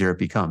 the easier it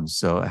becomes.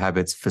 So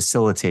habits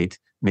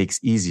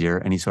makes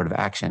easier any sort of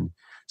action.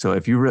 So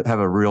if you have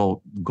a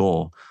real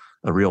goal,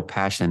 a real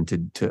passion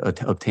to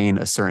obtain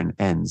a certain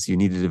ends, you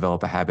need to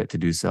develop a habit to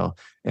do so,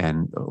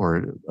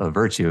 or a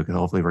virtue, because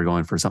hopefully we're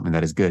going for something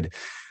that is good.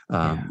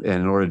 And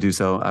in order to do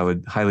so, I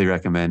would highly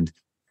recommend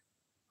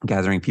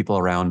gathering people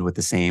around with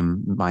the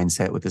same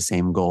mindset, with the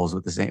same goals,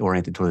 with the same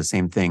oriented toward the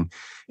same thing.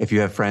 If you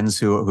have friends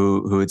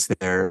who it's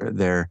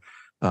their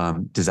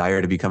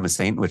desire to become a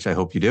saint, which I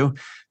hope you do,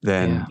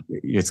 then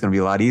it's going to be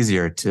a lot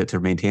easier to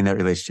maintain that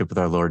relationship with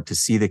our Lord, to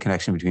see the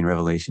connection between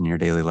revelation in your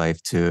daily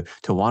life, to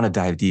want to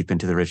dive deep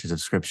into the riches of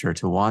Scripture,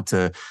 to want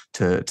to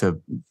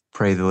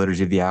pray the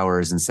liturgy of the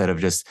hours instead of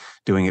just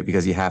doing it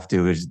because you have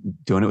to, is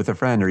doing it with a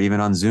friend, or even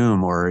on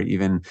Zoom, or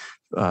even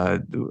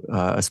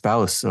a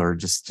spouse, or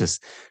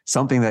just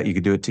something that you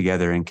could do it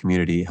together in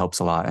community helps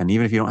a lot. And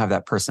even if you don't have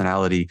that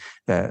personality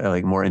that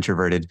like more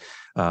introverted,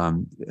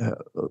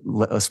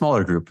 a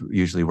smaller group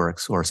usually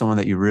works, or someone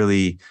that you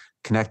really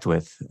connect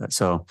with.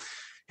 So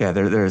yeah,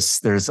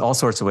 there's all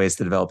sorts of ways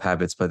to develop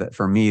habits, but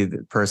for me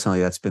personally,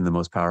 that's been the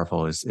most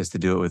powerful, is to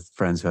do it with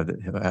friends who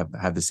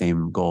have the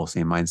same goal,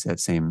 same mindset,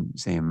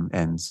 same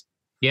ends.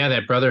 Yeah,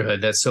 that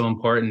brotherhood, that's so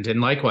important. And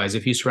likewise,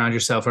 if you surround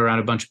yourself around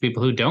a bunch of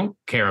people who don't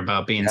care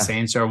about being Yeah.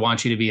 saints or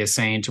want you to be a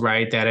saint,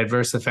 right, that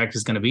adverse effect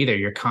is going to be there.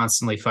 You're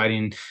constantly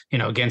fighting,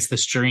 against the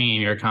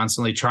stream. You're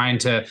constantly trying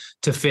to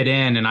fit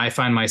in. And I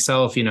find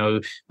myself, in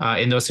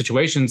those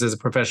situations as a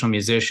professional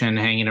musician,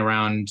 hanging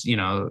around,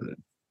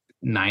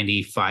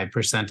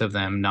 95% of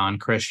them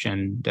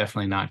non-Christian,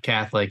 definitely not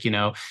Catholic,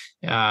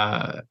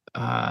 uh,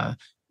 uh,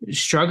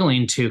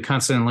 struggling to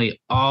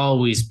constantly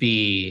always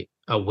be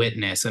a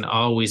witness and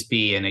always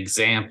be an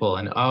example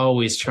and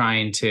always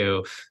trying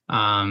to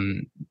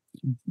um,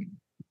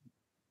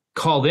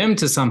 call them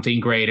to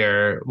something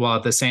greater, while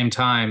at the same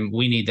time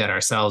we need that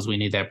ourselves. We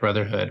need that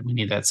brotherhood, we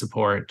need that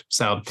support.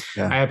 So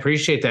Yeah. I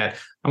appreciate that.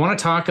 I want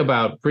to talk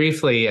about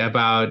briefly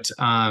about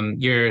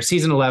your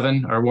season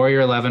 11 or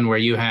Warrior 11, where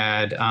you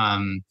had I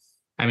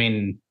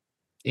mean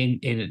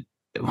in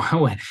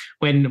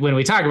when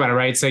we talk about it,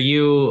 right? So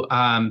you,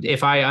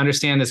 if I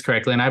understand this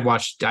correctly, and I've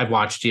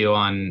watched you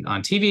on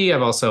TV.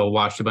 I've also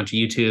watched a bunch of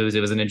YouTubes.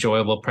 It was an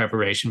enjoyable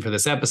preparation for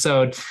this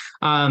episode.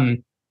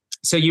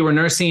 So you were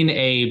nursing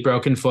a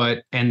broken foot,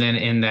 and then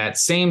in that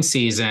same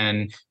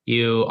season,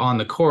 you on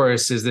the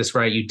chorus, is this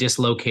right? You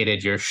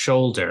dislocated your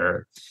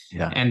shoulder,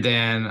 Yeah. and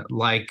then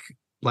like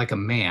a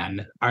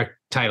man, our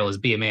title is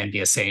 "Be a Man, Be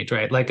a Saint,"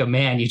 right? Like a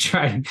man, you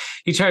tried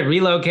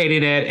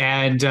relocating it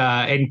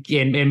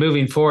and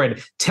moving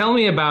forward. Tell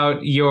me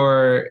about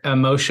your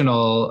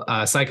emotional,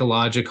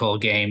 psychological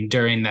game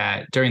during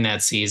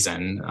that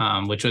season,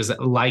 which was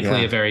likely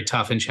Yeah. a very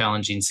tough and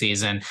challenging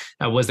season.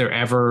 Was there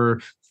ever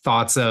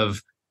thoughts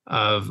of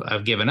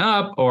giving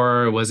up,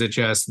 or was it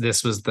just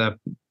this was the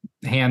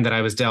hand that I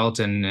was dealt,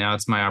 and now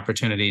it's my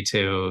opportunity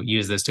to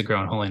use this to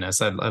grow in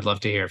holiness? I'd love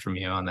to hear from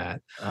you on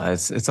that.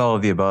 It's all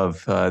of the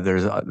above.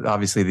 There's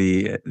obviously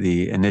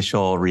the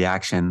initial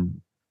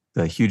reaction,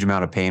 the huge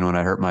amount of pain when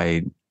I hurt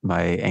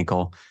my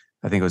ankle.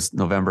 I think it was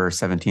November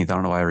 17th. I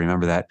don't know why I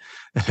remember that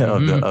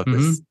of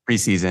the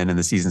preseason, and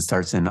the season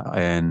starts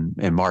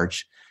in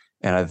March.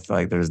 And I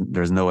like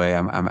there's no way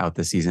I'm out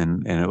this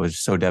season, and it was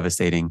so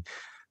devastating.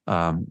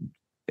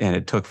 And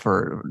it took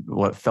for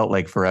what felt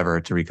like forever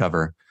to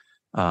recover,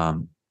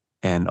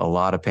 and a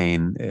lot of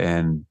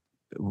pain.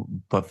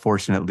 But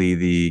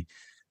fortunately,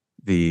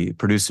 the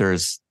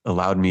producers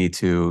allowed me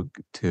to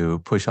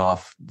push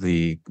off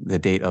the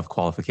date of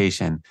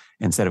qualification.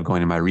 Instead of going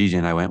to my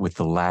region, I went with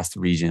the last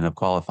region of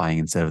qualifying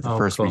instead of the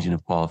first cool. region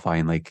of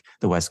qualifying, like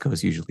the West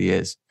Coast usually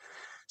is.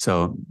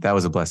 So that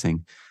was a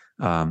blessing.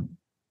 And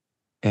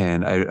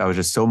I was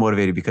just so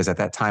motivated because at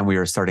that time we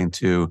were starting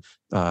to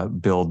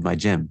build my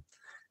gym.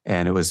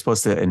 And it was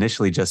supposed to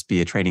initially just be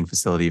a training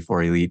facility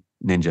for elite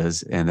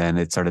ninjas. And then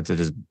it started to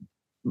just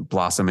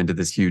blossom into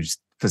this huge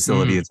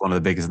facility. It's one of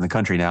the biggest in the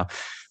country now.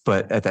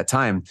 But at that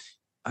time,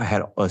 I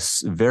had a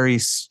very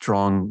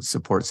strong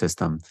support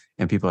system.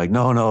 And people were like,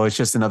 no, it's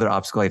just another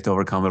obstacle I have to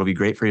overcome. It'll be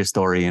great for your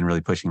story, and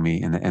really pushing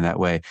me in that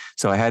way.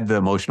 So I had the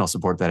emotional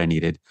support that I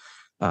needed.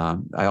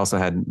 I also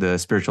had the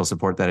spiritual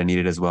support that I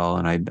needed as well.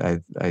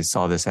 And I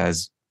saw this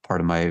as part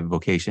of my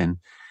vocation.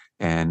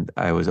 And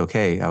I was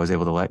okay. I was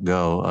able to let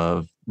go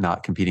of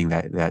not competing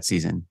that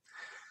season.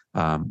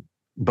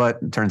 But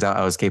it turns out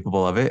I was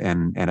capable of it,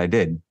 and I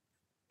did.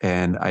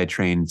 And I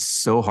trained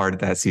so hard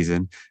that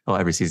season, well,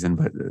 every season,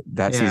 but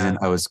that season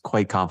I was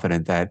quite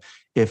confident that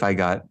if I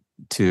got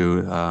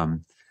to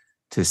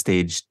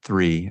stage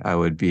 3, I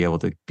would be able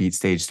to beat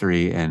stage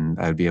 3, and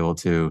I would be able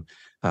to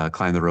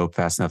climb the rope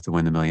fast enough to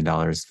win $1 million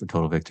for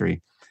total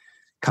victory.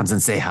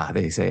 Kanzenseha,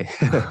 they say.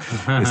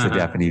 It's the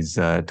Japanese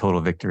total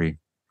victory.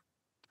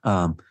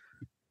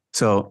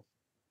 So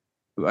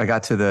I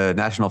got to the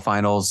national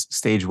finals,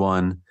 stage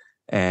 1,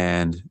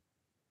 and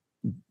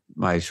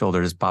my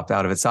shoulder just popped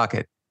out of its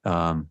socket.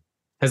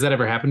 Has that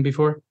ever happened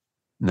before?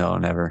 No,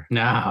 never.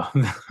 No.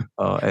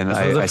 Oh, and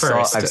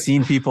I've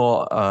seen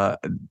people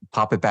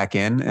pop it back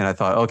in, and I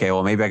thought, okay,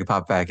 well, maybe I could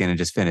pop it back in and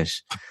just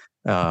finish.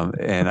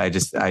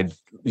 And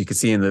you could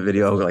see in the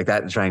video like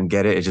that, try and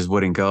get it. It just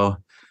wouldn't go.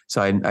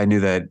 So I knew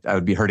that I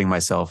would be hurting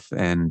myself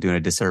and doing a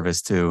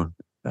disservice to,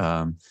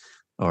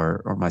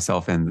 or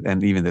myself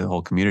and even the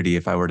whole community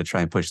if I were to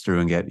try and push through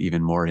and get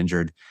even more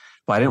injured.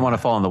 But I didn't want to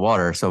fall in the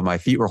water. So my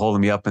feet were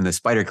holding me up in the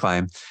spider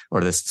climb,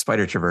 or this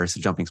spider traverse,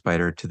 jumping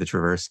spider to the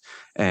traverse.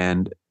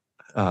 And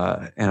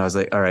I was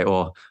like, all right,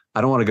 well,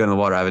 I don't want to go in the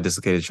water. I have a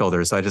dislocated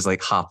shoulder. So I just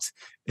like hopped.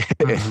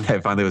 And I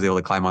finally was able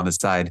to climb on the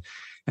side.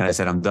 And I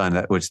said, I'm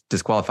done. Which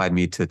disqualified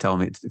me to tell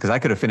me, because I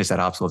could have finished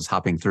that obstacle just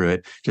hopping through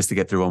it just to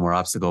get through one more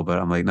obstacle. But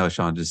I'm like, no,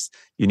 Sean,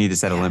 you need to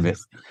set a limit.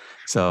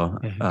 So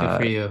good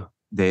for you.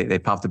 They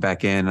popped it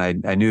back in.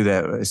 I knew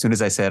that as soon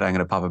as I said, I'm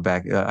going to pop it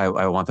back,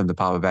 I want them to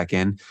pop it back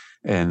in.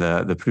 And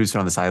the producer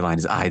on the sideline,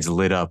 his eyes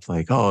lit up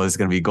like, oh, it's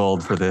going to be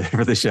gold for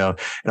the show.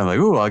 And I'm like,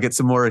 ooh, I'll get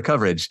some more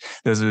coverage.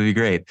 This would be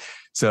great.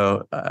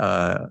 So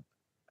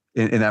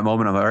in that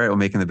moment, I'm like, all right, we're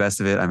making the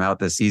best of it. I'm out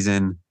this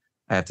season.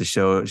 I have to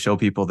show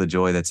people the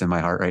joy that's in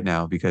my heart right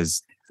now,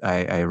 because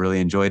I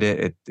really enjoyed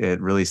it. It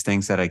really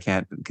stinks that I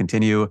can't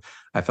continue.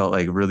 I felt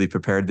like really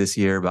prepared this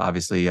year, but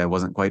obviously I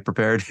wasn't quite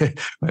prepared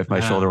if my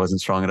shoulder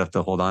wasn't strong enough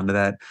to hold on to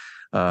that.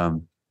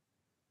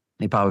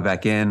 They popped it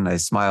back in. I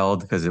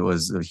smiled because it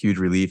was a huge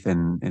relief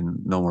and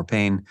no more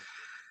pain.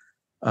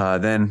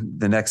 Then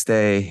the next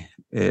day,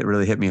 it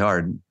really hit me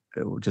hard.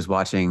 Just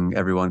watching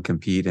everyone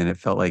compete, and it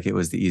felt like it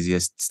was the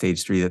easiest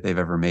stage 3 that they've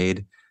ever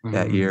made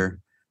that year.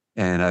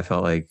 And I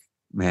felt like,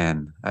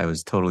 man, I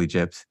was totally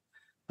gypped.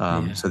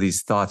 So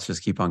these thoughts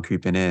just keep on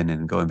creeping in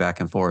and going back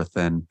and forth.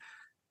 And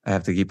I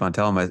have to keep on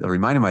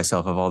reminding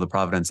myself of all the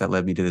providence that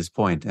led me to this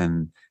point,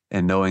 and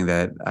knowing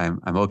that I'm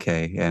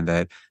okay, and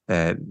that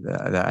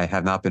I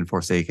have not been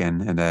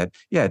forsaken, and that,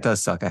 yeah, it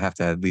does suck. I have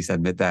to at least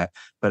admit that.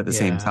 But at the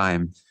same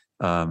time,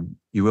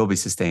 you will be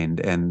sustained,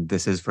 and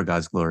this is for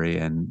God's glory,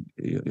 and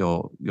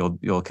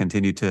you'll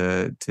continue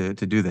to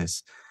do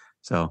this.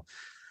 So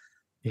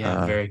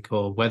very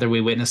cool. Whether we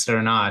witnessed it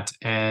or not,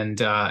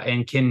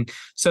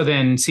 so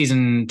then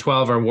season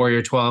 12 or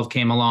Warrior 12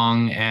 came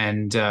along,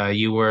 and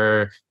you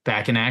were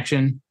back in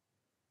action.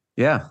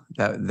 Yeah,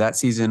 that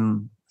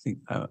season, I think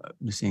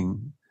I'm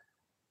seeing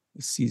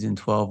season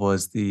 12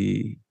 was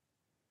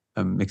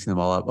I'm mixing them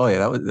all up. Oh yeah,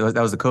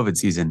 that was the COVID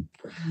season.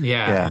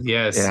 Yes.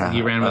 Yeah.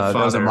 You ran with Father.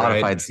 That was a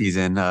modified right?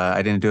 season.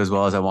 I didn't do as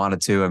well as I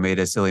wanted to. I made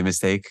a silly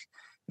mistake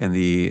in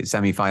the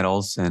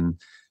semifinals and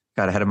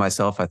got ahead of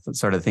myself. I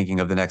started thinking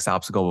of the next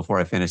obstacle before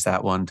I finished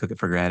that one, took it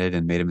for granted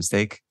and made a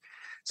mistake.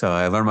 So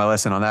I learned my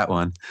lesson on that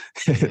one.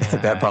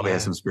 That probably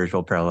has some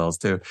spiritual parallels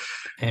too.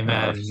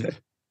 Amen.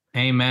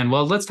 Amen.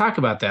 Well, let's talk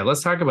about that.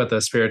 Let's talk about the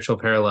spiritual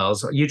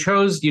parallels. You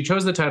chose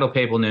the title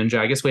Papal Ninja.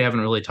 I guess we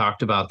haven't really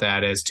talked about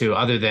that as to,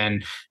 other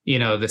than,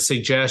 the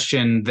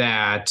suggestion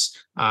that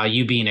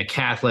you being a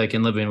Catholic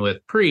and living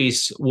with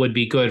priests would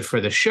be good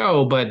for the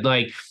show. But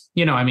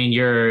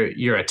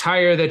your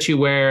attire that you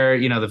wear,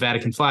 the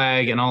Vatican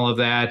flag and all of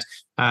that.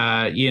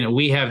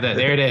 We have that.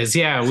 There it is.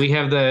 Yeah, we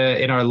have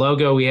in our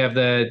logo, we have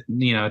the,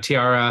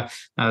 tiara,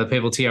 the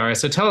papal tiara.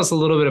 So tell us a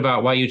little bit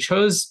about why you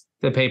chose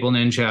the Papal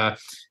Ninja.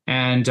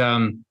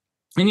 And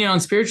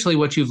spiritually,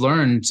 what you've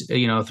learned,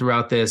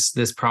 throughout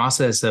this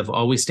process of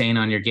always staying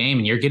on your game.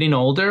 And you're getting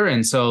older,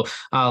 and so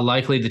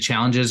likely the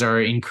challenges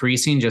are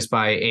increasing just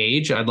by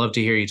age. I'd love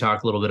to hear you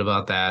talk a little bit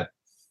about that.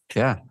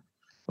 Yeah,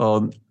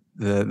 well,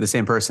 the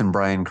same person,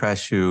 Bryan,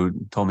 who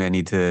told me I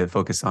need to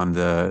focus on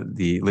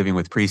the living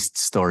with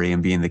priests story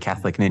and being the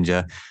Catholic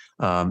ninja.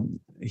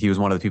 He was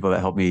one of the people that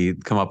helped me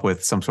come up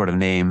with some sort of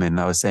name,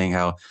 and I was saying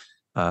how.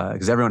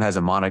 Because everyone has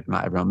a moniker,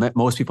 not everyone,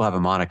 most people have a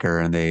moniker,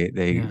 and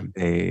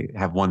they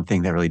have one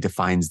thing that really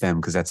defines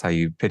them, because that's how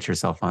you pitch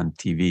yourself on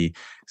TV,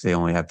 because they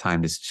only have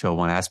time to show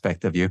one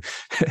aspect of you.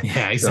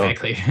 Yeah,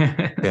 exactly.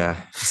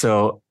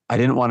 So I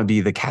didn't want to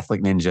be the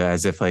Catholic ninja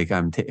as if like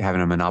I'm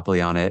having a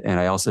monopoly on it. And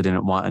I also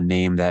didn't want a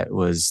name that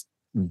was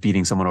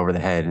beating someone over the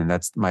head. And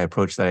that's my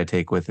approach that I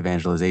take with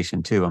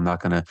evangelization too. I'm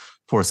not going to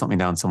force something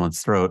down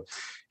someone's throat.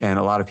 And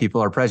a lot of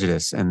people are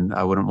prejudiced, and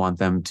I wouldn't want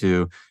them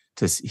to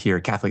hear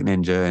Catholic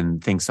ninja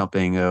and think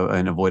something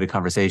and avoid a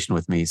conversation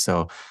with me.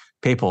 So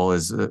papal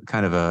is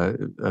kind of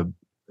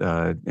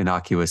a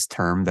innocuous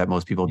term that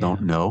most people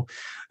don't know.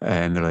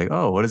 And they're like,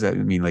 oh, what does that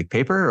mean? Like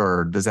paper?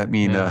 Or does that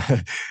mean,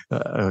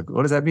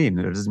 what does that mean?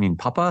 Does it mean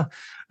papa?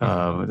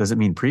 Does it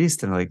mean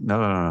priest? And like,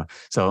 no.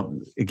 So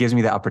it gives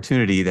me the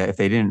opportunity that if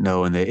they didn't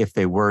know, and if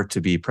they were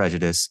to be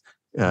prejudiced,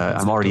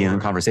 I'm already in a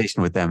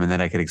conversation with them, and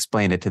then I could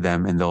explain it to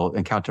them, and they'll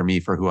encounter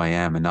me for who I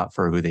am and not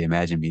for who they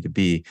imagine me to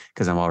be,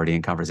 because I'm already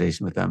in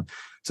conversation with them.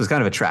 So it's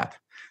kind of a trap.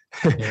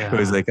 It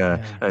was like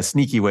a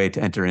sneaky way to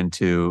enter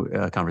into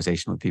a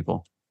conversation with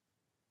people.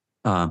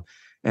 And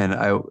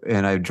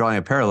I'm drawing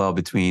a parallel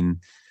between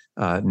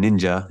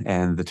ninja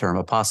and the term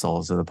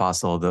apostle. So the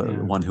apostle, the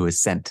one who is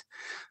sent,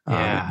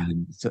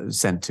 and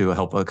sent to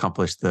help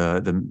accomplish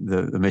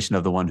the mission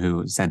of the one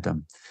who sent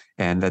them.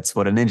 And that's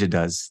what a ninja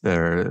does.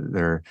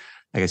 They're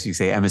I guess you could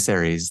say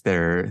emissaries.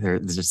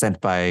 They're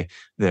sent by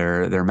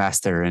their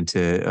master, and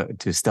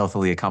to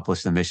stealthily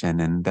accomplish the mission.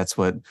 And that's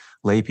what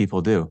lay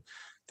people do.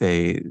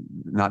 They,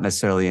 not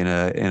necessarily in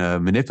a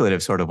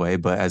manipulative sort of way,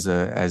 but as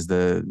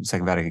the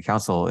Second Vatican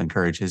Council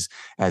encourages,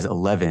 as a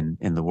leaven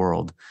in the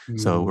world.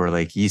 So we're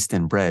like yeast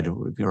in bread,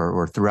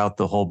 or throughout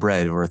the whole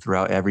bread, or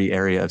throughout every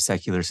area of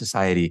secular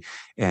society.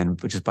 And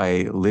just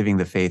by living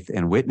the faith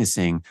and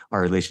witnessing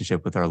our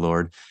relationship with our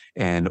Lord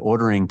and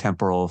ordering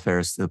temporal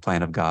affairs to the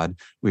plan of God,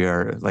 we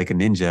are like a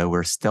ninja.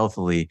 We're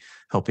stealthily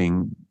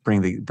helping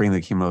bring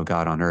the kingdom of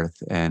God on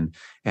earth, and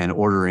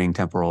ordering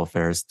temporal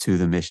affairs to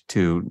the mission,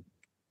 to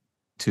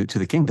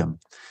the kingdom.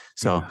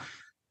 So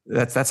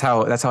that's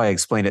how I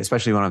explain it,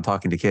 especially when I'm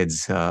talking to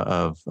kids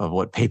of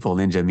what papal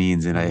ninja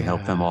means. And I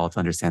help them all to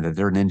understand that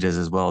they're ninjas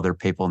as well. They're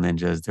papal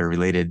ninjas. They're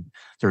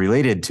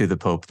related to the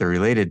Pope. They're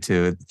related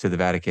to the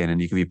Vatican, and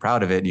you can be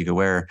proud of it. And you can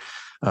wear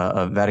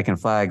a Vatican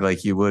flag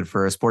like you would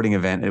for a sporting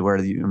event, and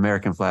wear the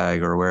American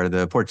flag, or wear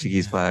the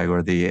Portuguese flag, or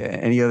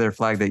any other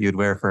flag that you'd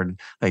wear for,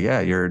 like,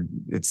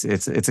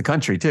 it's a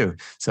country too.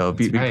 So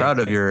be proud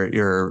of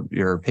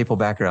your papal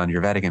background,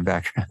 your Vatican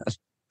background.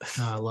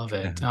 Oh, I love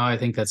it. Oh, I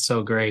think that's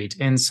so great.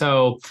 And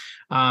so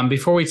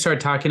before we start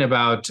talking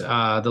about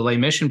the Lay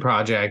Mission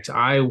Project,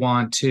 I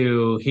want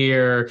to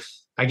hear,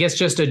 I guess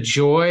just a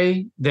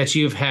joy that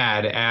you've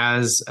had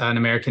as an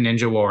American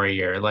Ninja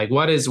Warrior. Like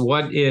what is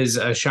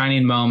a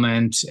shining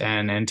moment,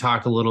 and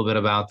talk a little bit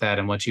about that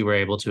and what you were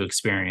able to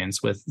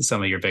experience with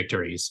some of your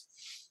victories.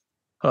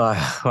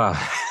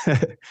 Wow.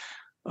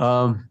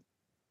 um,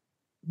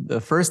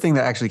 the first thing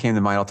that actually came to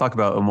mind, I'll talk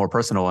about a more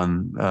personal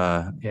one,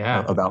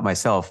 about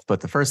myself.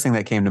 But the first thing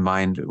that came to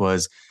mind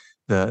was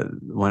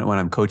when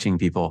I'm coaching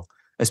people,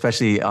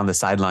 especially on the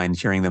sideline,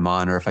 cheering them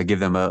on, or if I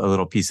give them a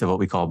little piece of what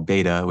we call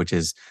beta, which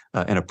is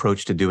an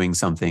approach to doing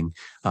something,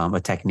 a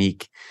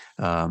technique,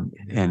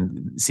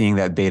 and seeing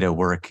that beta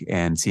work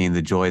and seeing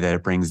the joy that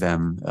it brings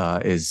them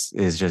is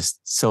just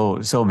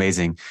so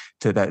amazing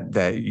to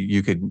that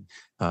you could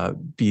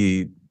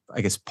be,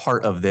 I guess,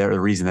 part of the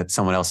reason that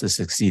someone else is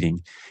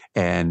succeeding.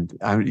 And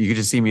you could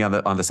just see me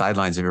on the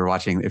sidelines if you're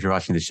watching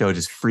the show,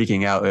 just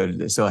freaking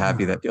out, so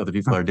happy that other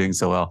people are doing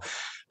so well.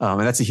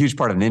 And that's a huge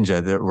part of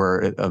Ninja, that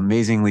we're an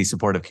amazingly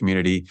supportive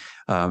community.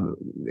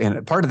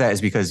 And part of that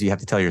is because you have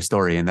to tell your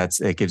story, and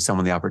it gives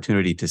someone the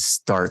opportunity to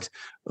start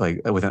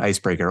like with an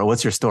icebreaker. Oh,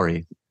 what's your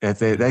story?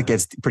 That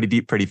gets pretty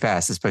deep pretty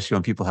fast, especially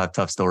when people have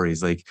tough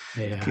stories like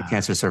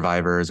cancer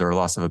survivors or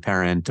loss of a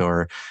parent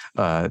or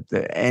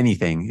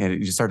anything.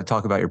 And you start to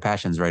talk about your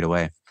passions right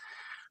away.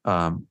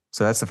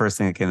 So that's the first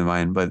thing that came to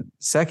mind. But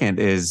second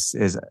is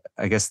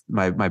I guess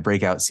my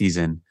breakout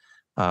season,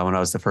 when I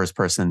was the first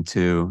person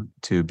to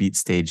beat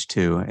stage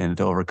 2 and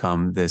to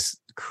overcome this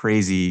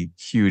crazy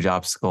huge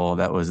obstacle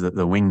that was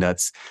the wing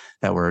nuts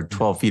that were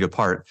 12 feet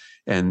apart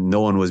and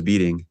no one was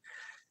beating.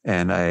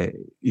 And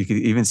you could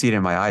even see it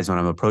in my eyes when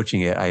I'm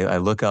approaching it. I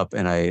look up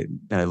and I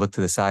look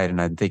to the side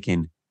and I'm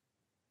thinking,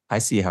 I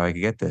see how I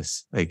could get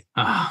this. Like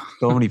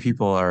so many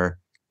people are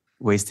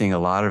wasting a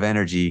lot of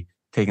energy,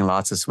 taking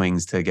lots of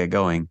swings to get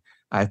going.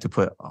 I have to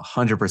put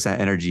 100%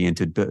 energy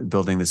into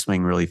building the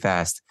swing really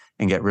fast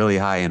and get really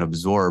high and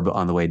absorb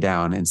on the way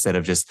down instead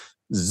of just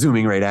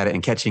zooming right at it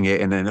and catching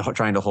it and then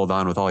trying to hold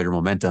on with all your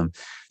momentum.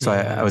 So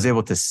I was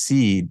able to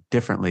see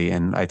differently.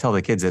 And I tell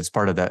the kids it's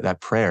part of that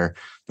prayer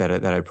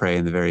that I pray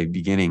in the very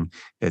beginning.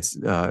 It's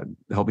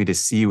help me to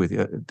see with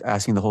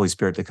asking the Holy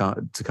Spirit to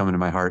come into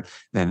my heart,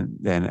 then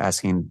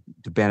asking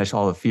to banish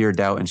all the fear,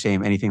 doubt, and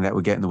shame, anything that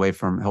would get in the way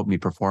from help me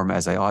perform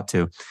as I ought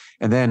to.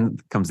 And then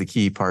comes the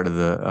key part of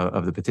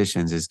the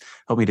petitions is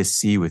help me to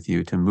see with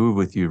you, to move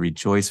with you,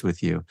 rejoice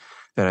with you,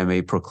 that I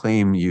may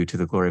proclaim you to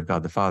the glory of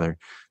God the Father.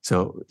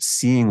 So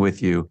seeing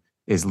with you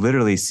is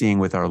literally seeing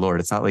with our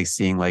Lord. It's not like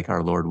seeing like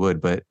our Lord would,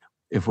 but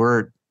if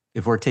we're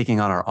taking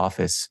on our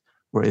office,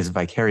 or his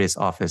vicarious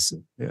office,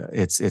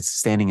 it's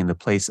standing in the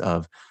place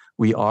of,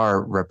 we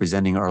are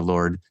representing our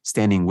Lord,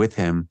 standing with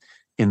him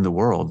in the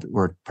world.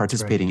 We're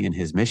participating in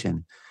his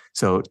mission.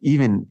 So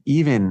even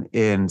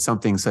in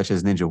something such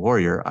as Ninja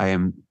Warrior, I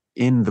am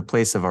in the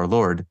place of our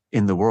Lord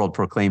in the world,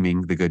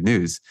 proclaiming the good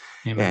news.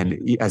 Amen.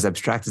 And as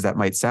abstract as that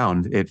might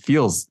sound, it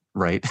feels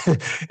right.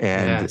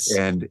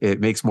 and it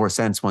makes more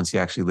sense once you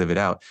actually live it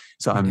out.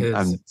 So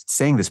I'm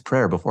saying this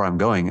prayer before I'm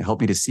going,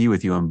 help me to see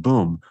with you, and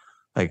boom,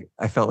 like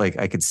I felt like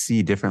I could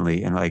see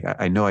differently, and like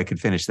I know I could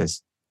finish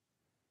this.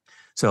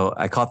 So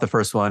I caught the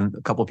first one.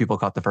 A couple of people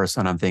caught the first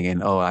one. I'm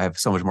thinking, oh, I have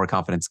so much more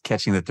confidence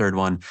catching the third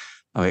one.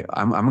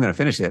 I'm going to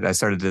finish it. I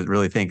started to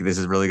really think this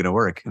is really going to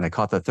work. And I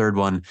caught the third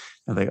one.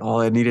 I'm like, all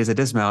I need is a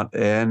dismount,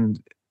 and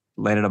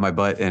landed on my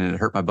butt, and it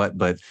hurt my butt,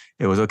 but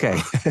it was okay.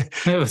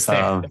 It was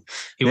there.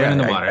 You went in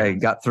the water. I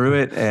got through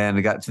it and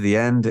I got to the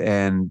end,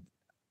 and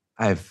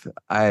I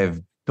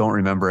don't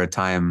remember a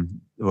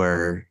time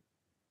where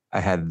I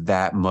had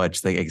that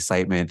much like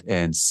excitement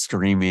and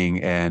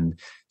screaming and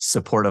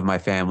support of my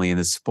family and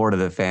the support of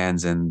the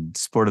fans and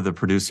support of the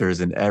producers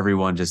and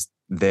everyone just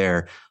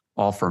there,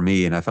 all for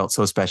me. And I felt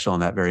so special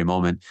in that very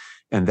moment.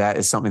 And that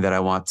is something that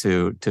I want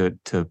to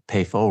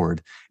pay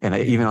forward. And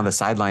even on the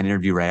sideline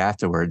interview right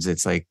afterwards,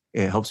 it's like,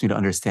 it helps me to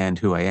understand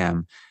who I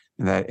am,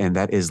 and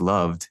that is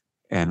loved.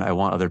 And I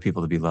want other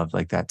people to be loved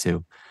like that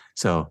too.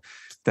 So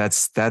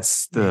that's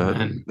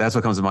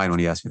what comes to mind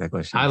when you ask me that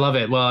question. I love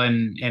it. Well,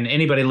 and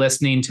anybody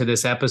listening to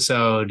this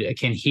episode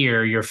can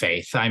hear your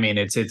faith. I mean,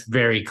 it's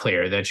very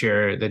clear that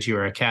you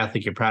are a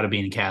Catholic. You're proud of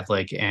being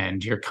Catholic,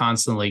 and you're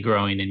constantly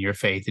growing in your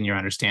faith and your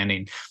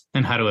understanding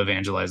and how to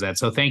evangelize that.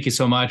 So thank you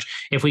so much.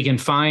 If we can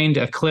find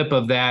a clip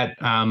of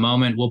that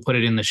moment, we'll put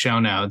it in the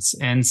show notes.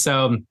 And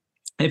so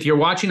if you're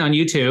watching on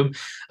YouTube,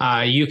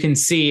 you can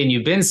see, and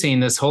you've been seeing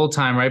this whole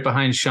time right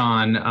behind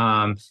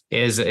Sean,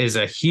 is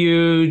a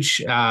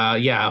huge,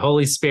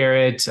 Holy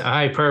Spirit,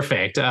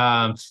 perfect,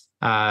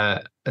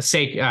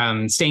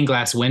 stained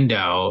glass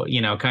window,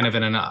 kind of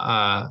in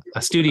a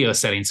studio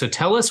setting. So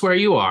tell us where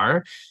you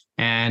are.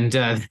 And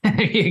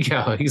there you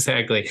go.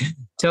 Exactly.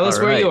 Tell us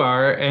where you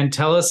are, and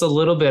tell us a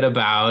little bit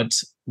about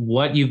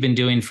what you've been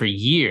doing for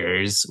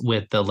years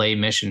with the Lay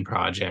Mission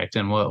Project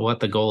and what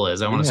the goal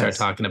is. I want to start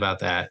talking about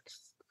that.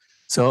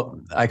 So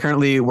I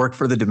currently work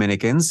for the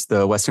Dominicans,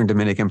 the Western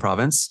Dominican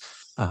province.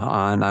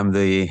 I'm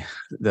the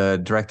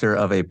director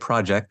of a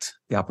project,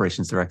 the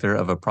operations director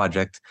of a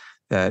project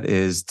that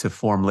is to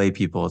form lay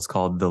people. It's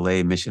called the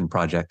Lay Mission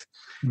Project.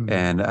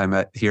 And I'm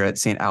here at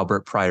St.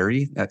 Albert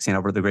Priory, at St.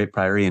 Albert the Great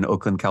Priory in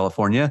Oakland,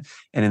 California.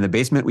 And in the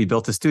basement, we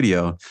built a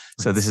studio.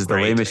 So this is the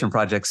Lay Mission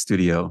Project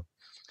studio.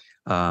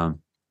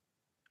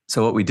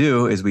 So what we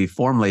do is we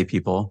form lay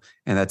people,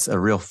 and that's a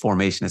real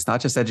formation. It's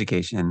not just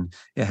education.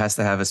 It has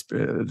to have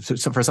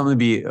so for something to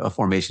be a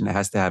formation, it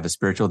has to have a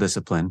spiritual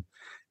discipline.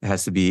 It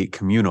has to be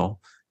communal.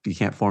 You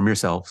can't form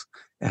yourselves.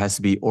 It has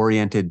to be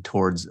oriented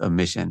towards a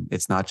mission.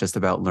 It's not just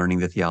about learning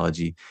the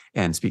theology.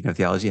 And speaking of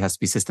theology, it has to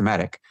be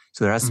systematic.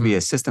 So there has to be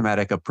a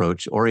systematic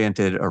approach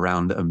oriented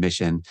around a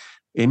mission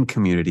in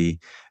community.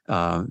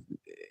 And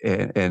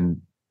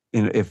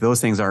if those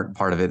things aren't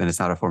part of it, then it's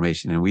not a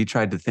formation. And we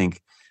tried to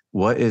think,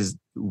 what is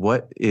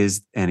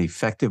an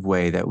effective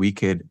way that we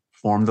could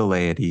form the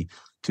laity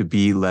to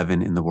be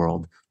leaven in the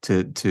world,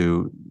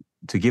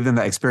 to give them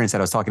that experience that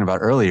I was talking about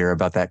earlier,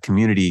 about that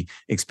community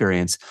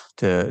experience,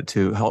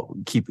 to help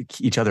keep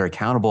each other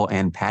accountable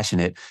and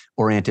passionate,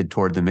 oriented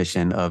toward the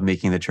mission of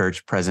making the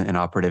church present and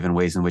operative in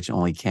ways in which it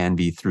only can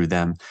be through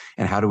them.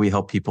 And how do we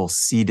help people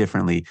see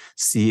differently,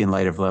 see in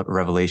light of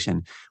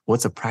Revelation?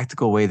 What's a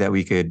practical way that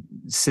we could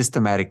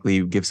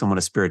systematically give someone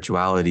a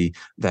spirituality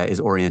that is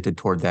oriented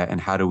toward that?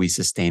 And how do we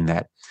sustain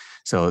that?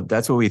 So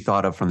that's what we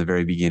thought of from the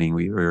very beginning.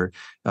 We were,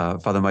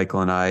 Father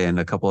Michael and I and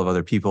a couple of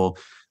other people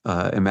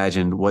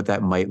imagined what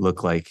that might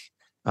look like.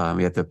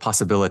 We have to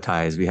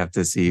possibilitize. We have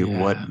to see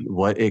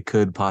what it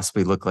could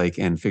possibly look like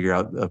and figure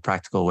out a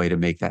practical way to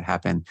make that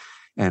happen.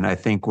 And I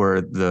think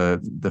we're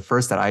the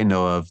first that I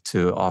know of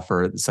to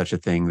offer such a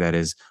thing that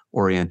is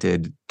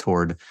oriented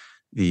toward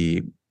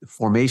the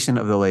formation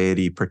of the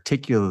laity,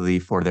 particularly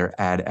for their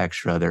ad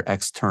extra, their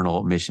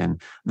external mission,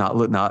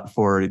 not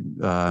for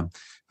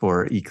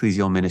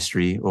ecclesial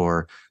ministry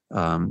or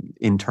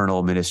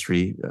internal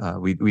ministry.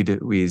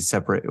 We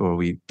separate, or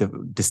we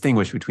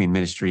distinguish between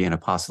ministry and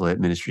apostolate,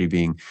 ministry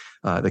being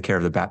the care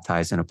of the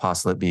baptized and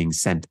apostolate being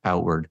sent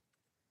outward.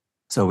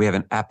 So we have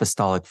an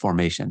apostolic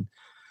formation,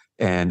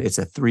 and it's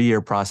a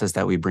 3-year process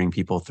that we bring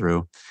people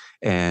through.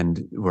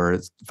 And we're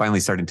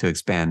finally starting to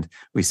expand.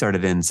 We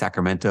started in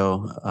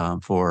Sacramento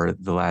for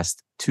the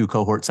last 2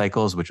 cohort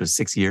cycles, which was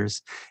 6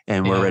 years,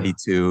 and we're ready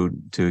to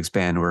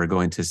expand. We're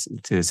going to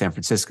San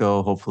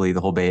Francisco, hopefully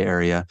the whole Bay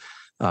Area.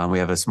 We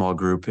have a small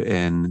group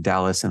in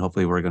Dallas, and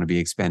hopefully we're going to be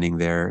expanding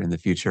there in the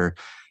future.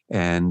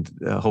 And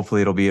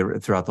hopefully it'll be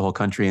throughout the whole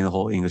country and the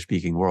whole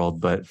English-speaking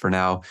world. But for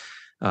now,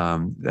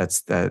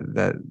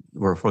 that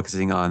we're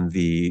focusing on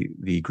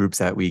the groups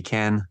that we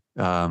can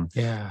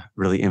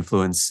really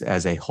influence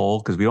as a whole,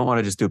 because we don't want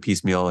to just do a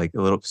piecemeal, like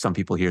some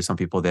people here, some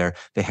people there.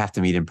 They have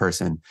to meet in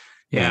person.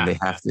 And they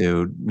have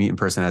to meet in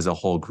person as a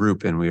whole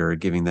group. And we are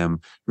giving them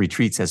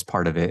retreats as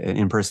part of it,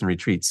 in-person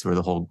retreats where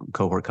the whole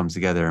cohort comes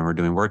together, and we're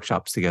doing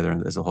workshops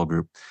together as a whole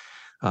group.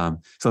 So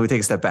let me take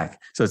a step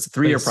back. So it's a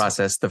 3-year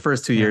process. The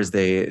first 2 years,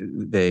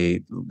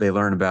 they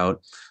learn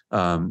about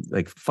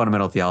like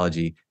fundamental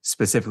theology,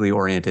 specifically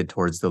oriented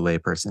towards the lay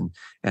person.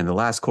 And the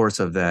last course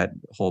of that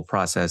whole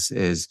process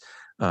is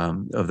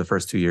of the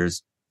first 2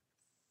 years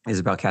is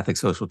about Catholic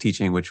social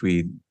teaching, which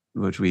we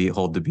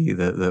hold to be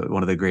the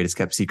one of the greatest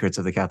kept secrets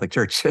of the Catholic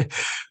Church.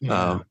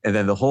 And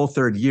then the whole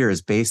 3rd year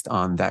is based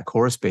on that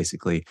course,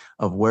 basically,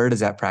 of where does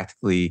that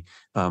practically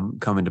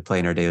come into play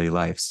in our daily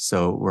lives.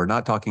 So we're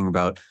not talking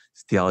about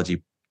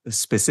theology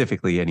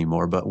specifically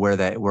anymore, but where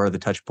the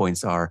touch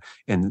points are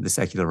in the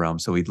secular realm.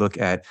 So we look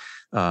at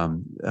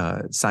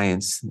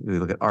science, we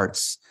look at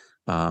arts,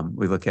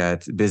 we look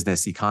at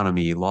business,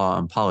 economy, law,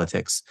 and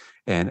politics,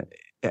 and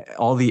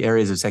all the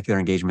areas of secular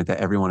engagement that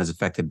everyone is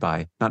affected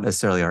by, not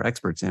necessarily are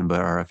experts in,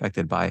 but are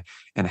affected by.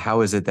 And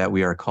how is it that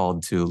we are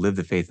called to live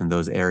the faith in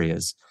those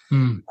areas?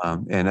 And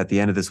at the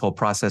end of this whole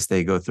process,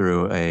 they go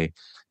through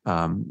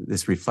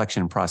this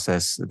reflection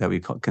process that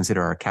we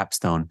consider our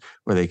capstone,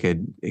 where they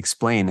could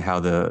explain how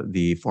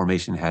the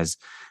formation has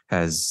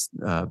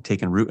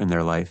taken root in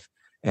their life.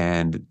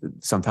 And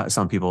sometimes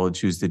some people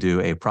choose to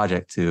do a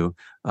project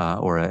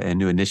or a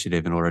new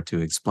initiative in order to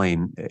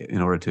explain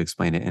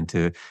it and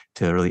to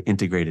really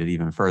integrate it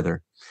even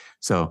further.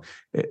 So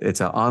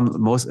it's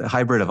most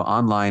hybrid of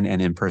online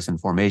and in-person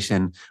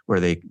formation,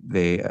 where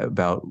they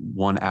about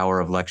 1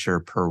 hour of lecture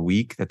per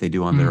week that they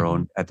do on their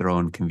own at their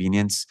own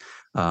convenience.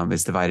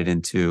 It's divided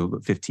into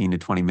 15 to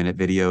 20 minute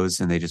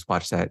videos, and they just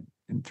watch that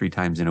 3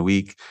 times in a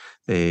week.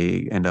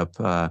 They end up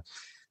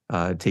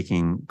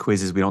taking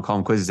quizzes. We don't call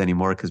them quizzes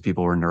anymore because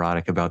people were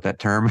neurotic about that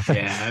term.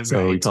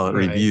 So we call it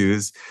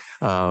reviews.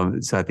 So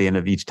at the end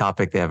of each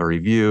topic, they have a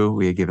review.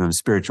 We give them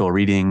spiritual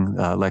reading.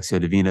 Lectio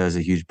Divina is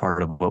a huge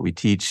part of what we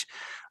teach.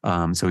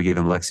 So we give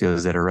them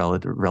lectios that are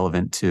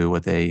relevant to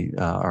what they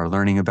are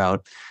learning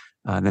about.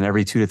 And then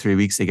every 2 to 3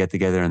 weeks, they get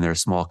together in their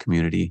small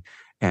community,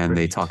 and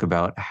they talk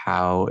about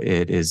how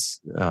it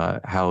is,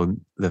 how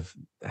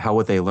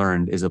what they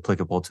learned is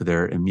applicable to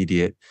their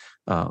immediate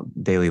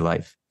daily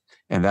life.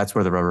 And that's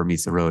where the rubber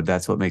meets the road.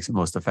 That's what makes it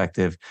most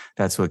effective.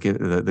 That's what gives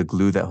the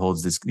glue that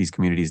holds these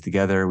communities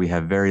together. We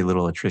have very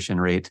little attrition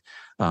rate.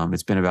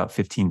 It's been about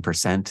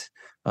 15%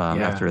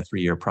 after a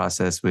 3-year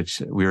process,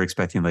 which we were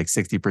expecting like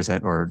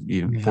 60% or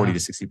even 40 to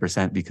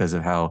 60% because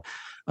of how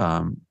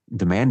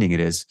demanding it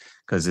is.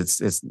 Because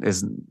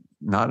it's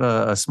not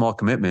a small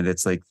commitment.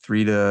 It's like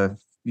 3 to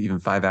even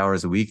 5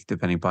 hours a week,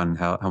 depending upon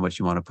how much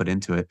you want to put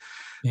into it.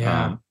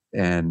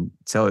 And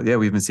so,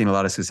 we've been seeing a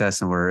lot of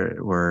success, and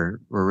we're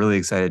really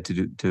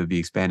excited to be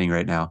expanding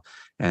right now.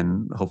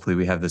 And hopefully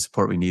we have the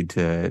support we need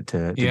to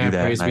do that.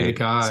 Praise be to I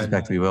God.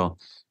 suspect we will.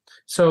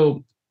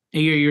 So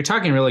you're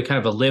talking really kind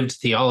of a lived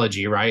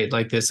theology, right?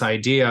 Like this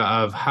idea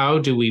of how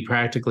do we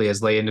practically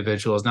as lay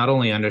individuals not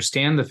only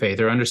understand the faith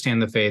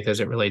as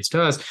it relates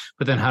to us,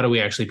 but then how do we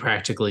actually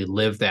practically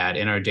live that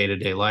in our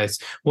day-to-day lives?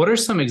 What are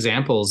some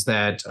examples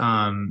that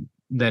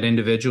that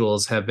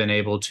individuals have been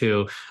able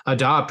to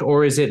adopt,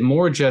 or is it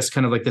more just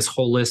kind of like this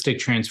holistic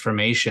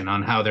transformation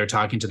on how they're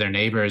talking to their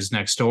neighbors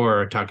next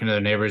door or talking to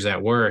their neighbors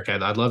at work?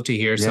 I'd love to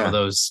hear some of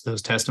those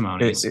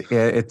testimonies.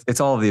 It's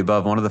all of the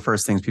above. One of the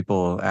first things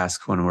people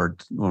ask when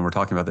we're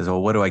talking about this,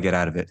 well, what do I get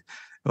out of it?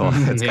 Well,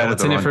 it's kind of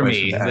what's the in wrong it for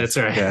question me? to ask. That's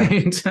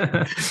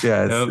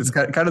right. It's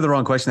kind of the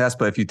wrong question to ask.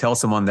 But if you tell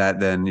someone that,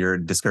 then you're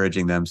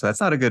discouraging them. So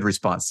that's not a good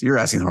response. You're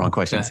asking the wrong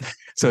questions.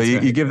 So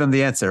you give them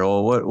the answer.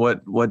 Well,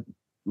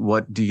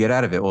 what do you get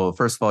out of it? Well,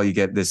 first of all, you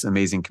get this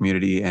amazing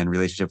community and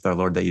relationship with our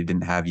Lord that you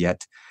didn't have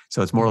yet.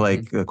 So it's more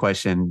like the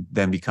question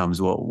then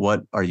becomes, well,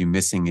 what are you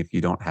missing if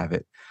you don't have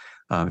it?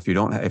 If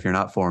you're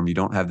not formed, you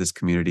don't have this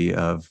community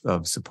of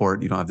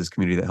support. You don't have this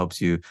community that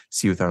helps you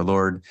see with our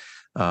Lord,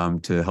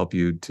 to help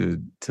you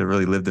to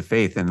really live the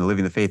faith. And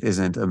living the faith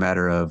isn't a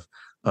matter of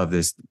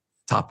this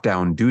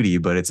top-down duty,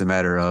 but it's a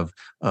matter of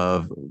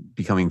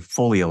becoming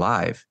fully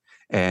alive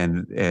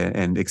and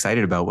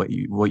excited about what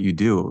you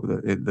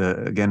do.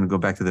 Again, go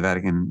back to the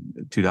Vatican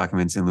II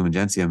documents in Lumen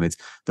Gentium. It's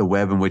the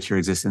web in which your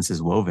existence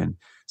is woven.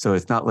 So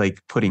it's not like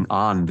putting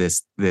on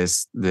this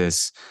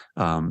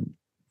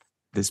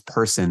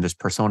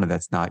persona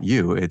that's not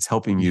you. It's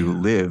helping you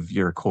live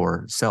your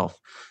core self.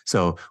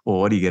 So, well,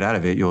 what do you get out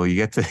of it? You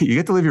get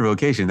to live your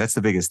vocation. That's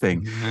the biggest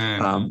thing.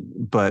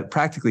 But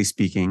practically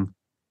speaking,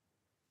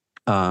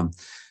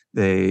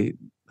 they.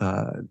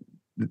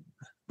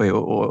 Wait,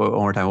 one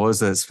more time. What was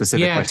the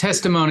specific question?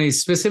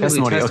 Testimonies,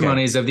 specifically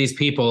testimonies of these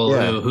people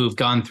who've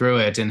gone through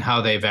it and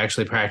how they've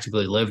actually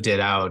practically lived it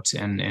out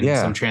and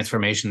some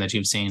transformation that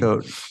you've seen.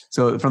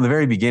 So from the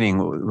very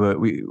beginning,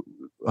 we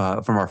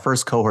from our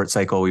first cohort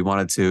cycle, we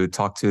wanted to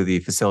talk to the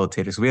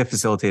facilitators. We have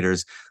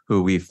facilitators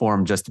who we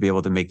formed just to be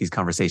able to make these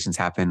conversations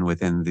happen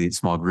within the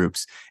small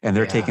groups. And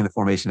they're taking the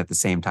formation at the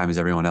same time as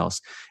everyone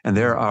else. And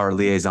they're our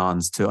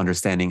liaisons to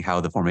understanding how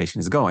the formation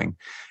is going.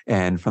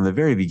 And from the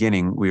very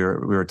beginning, we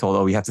were told,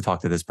 oh, you have to talk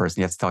to this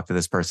person. You have to talk to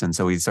this person.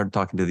 So we started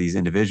talking to these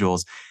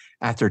individuals.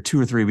 After 2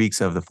 or 3 weeks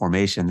of the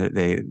formation,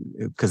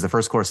 because the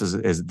first course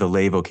is the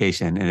lay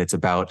vocation, and it's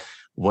about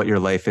what your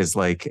life is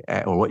like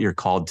or what you're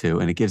called to,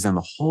 and it gives them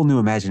a whole new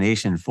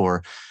imagination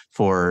for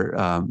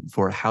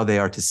how they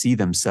are to see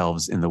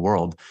themselves in the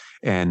world.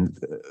 And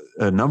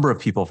a number of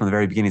people from the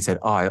very beginning said,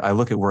 oh, I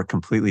look at work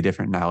completely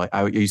different now.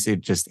 I used to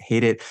just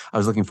hate it. I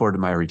was looking forward to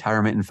my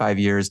retirement in 5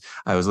 years.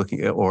 I was looking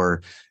at,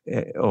 or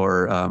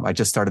I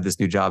just started this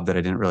new job that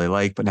I didn't really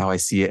like, but now I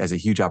see it as a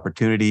huge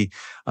opportunity.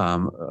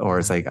 Or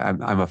it's like,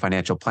 I'm a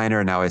financial planner.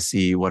 And now I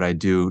see what I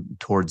do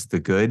towards the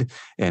good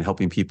and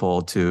helping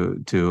people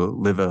to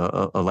live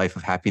a life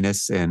of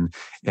happiness. And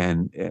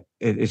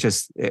it's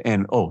just,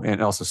 and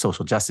also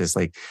social justice.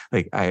 Like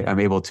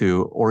I'm able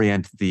to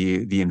orient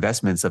the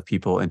investments of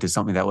people into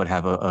something that would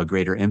have a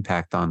greater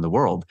impact on the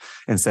world,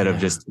 instead of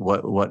just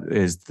what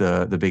is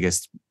the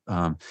biggest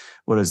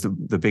what is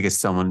the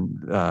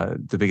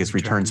biggest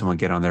return someone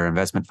get on their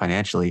investment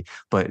financially.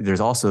 But there's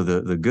also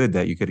the good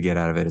that you could get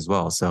out of it as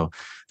well. So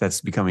that's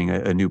becoming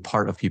a new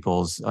part of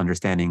people's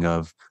understanding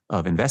of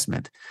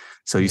investment.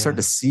 So you start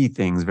to see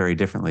things very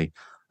differently.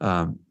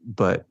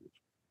 But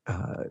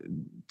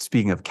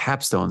speaking of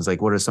capstones,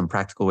 like what are some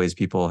practical ways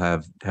people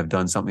have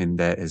done something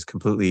that has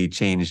completely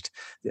changed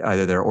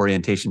either their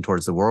orientation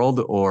towards the world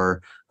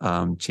or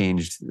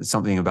changed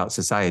something about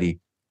society?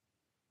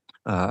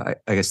 I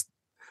guess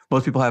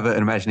most people have an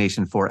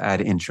imagination for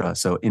ad intra,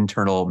 so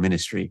internal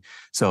ministry.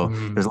 So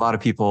there's a lot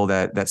of people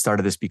that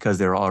started this because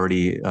they're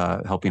already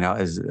helping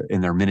out as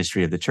in their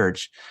ministry of the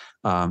church.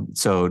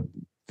 So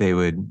they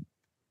would,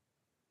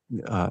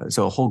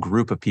 so a whole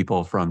group of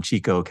people from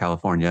Chico,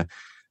 California,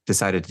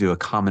 decided to do a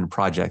common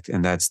project,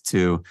 and that's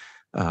to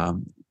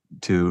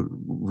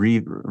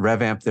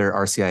revamp their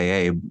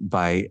RCIA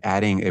by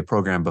adding a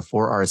program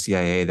before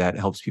RCIA that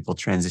helps people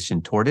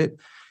transition toward it,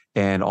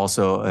 and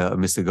also a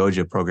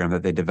Mystagogia program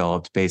that they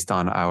developed based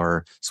on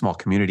our small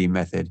community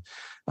method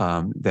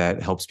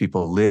that helps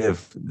people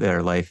live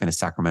their life in a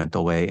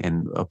sacramental way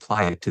and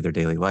apply it to their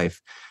daily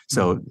life.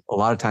 So a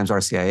lot of times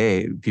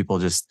RCIA, people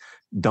just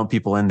dump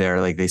people in there,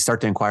 like they start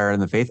to inquire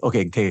in the faith.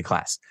 Okay, take a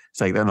class. It's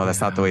like, no,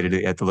 that's not the way to do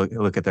it. You have to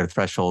look at their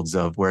thresholds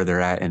of where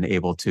they're at and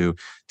able to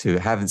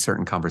have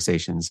certain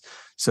conversations.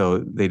 So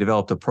they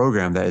developed a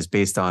program that is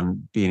based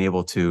on being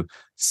able to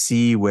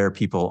see where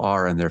people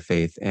are in their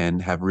faith and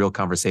have real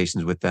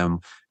conversations with them,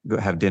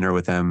 have dinner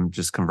with them,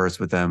 just converse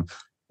with them,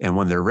 And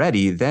when they're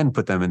ready, then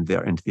put them into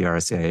the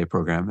RCIA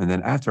program. And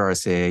then after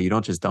RCIA, you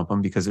don't just dump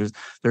them, because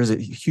there's a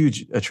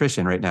huge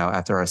attrition right now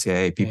after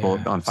RCIA, people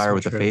on fire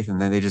with the faith,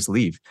 and then they just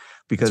leave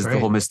because the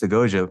whole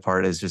mystagogia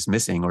part is just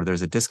missing, or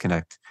there's a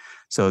disconnect.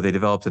 So they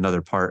developed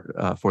another part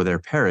for their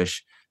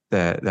parish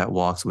that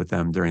walks with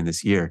them during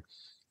this year.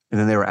 And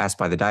then they were asked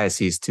by the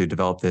diocese to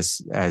develop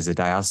this as a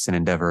diocesan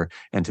endeavor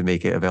and to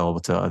make it available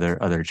to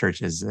other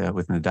churches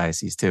within the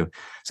diocese too.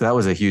 So that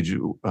was a huge,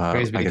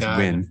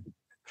 win.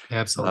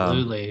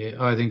 Absolutely.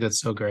 I think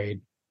that's so great.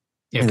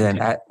 Yeah, and then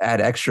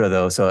add extra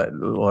though. So,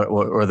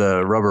 or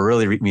the rubber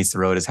really meets the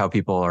road is how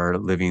people are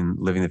living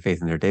the faith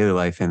in their daily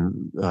life.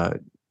 And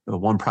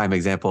one prime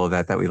example of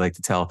that we like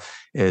to tell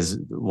is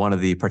one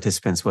of the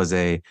participants was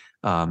a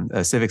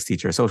civics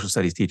teacher, a social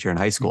studies teacher in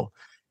high school.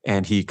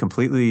 And he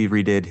completely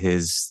redid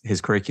his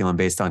curriculum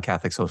based on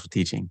Catholic social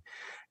teaching,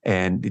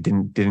 and it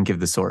didn't give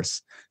the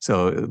source.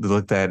 So they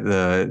looked at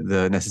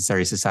the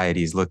necessary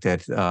societies, looked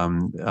at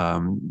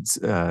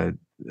subsidiarity,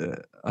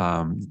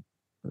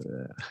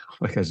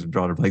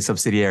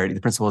 the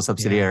principle of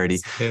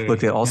subsidiarity,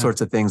 looked at all sorts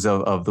of things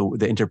of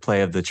the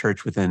interplay of the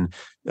church within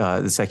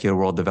the secular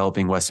world,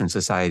 developing Western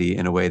society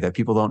in a way that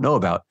people don't know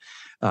about.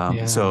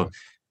 So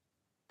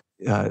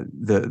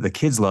the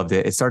kids loved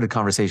it. It started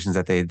conversations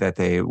that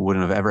they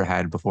wouldn't have ever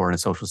had before in a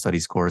social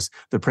studies course.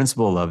 The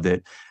principal loved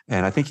it,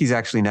 and I think he's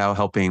actually now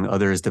helping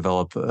others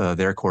develop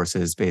their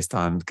courses based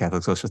on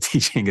Catholic social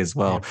teaching as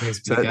well.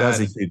 So that's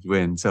a huge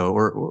win. So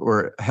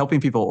we're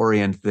helping people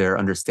orient their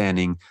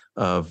understanding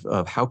of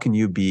how can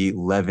you be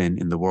leaven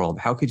in the world?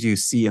 How could you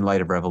see in light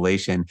of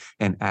revelation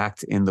and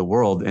act in the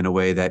world in a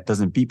way that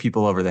doesn't beat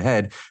people over the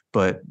head,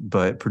 but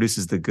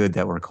produces the good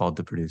that we're called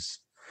to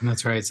produce?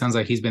 That's right. Sounds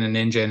like he's been a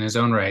ninja in his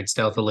own right,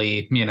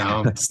 stealthily,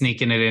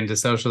 sneaking it into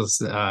his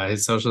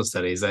social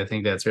studies. I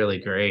think that's really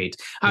great.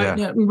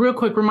 Real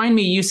quick, remind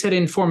me, you said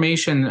in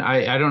formation,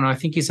 I don't know, I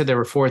think you said there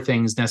were 4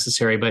 things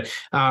necessary, but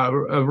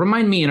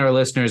remind me and our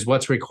listeners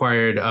what's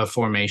required of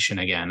formation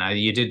again.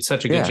 You did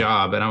such a good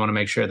job, and I want to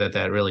make sure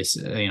that really,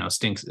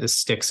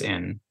 sticks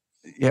in.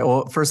 Yeah,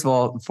 well, first of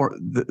all,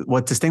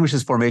 what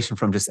distinguishes formation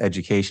from just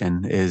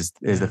education is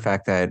the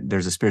fact that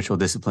there's a spiritual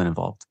discipline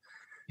involved.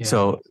 Yeah.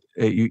 So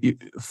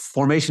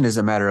formation is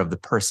a matter of the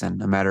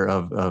person, a matter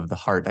of the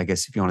heart, I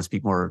guess, if you want to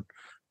speak more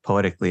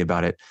poetically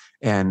about it.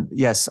 And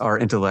yes, our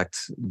intellect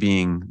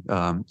being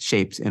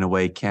shaped in a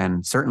way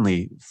can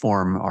certainly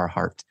form our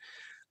heart.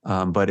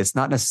 But it's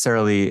not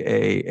necessarily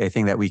a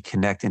thing that we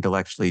connect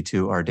intellectually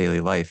to our daily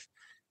life.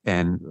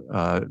 And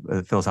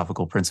the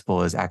philosophical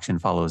principle is action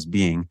follows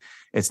being.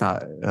 It's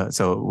not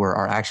so where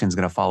our action is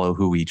going to follow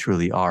who we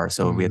truly are.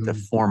 So we have to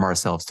form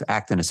ourselves to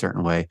act in a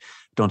certain way.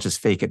 Don't just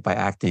fake it by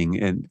acting,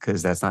 and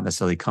because that's not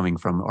necessarily coming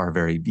from our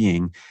very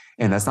being,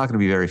 and that's not going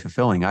to be very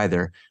fulfilling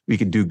either. We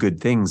can do good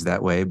things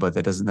that way, but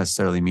that doesn't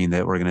necessarily mean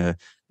that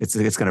it's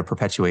going to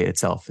perpetuate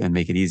itself and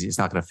make it easy. It's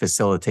not going to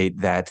facilitate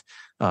that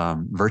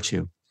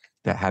virtue,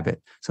 that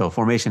habit. So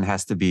formation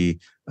has to be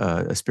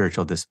a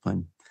spiritual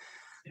discipline.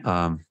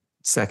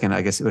 Second,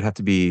 I guess it would have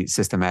to be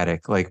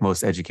systematic. Like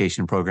most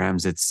education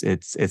programs, it's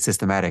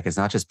systematic. It's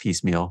not just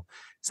piecemeal.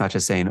 It's not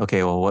just saying,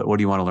 okay, well, what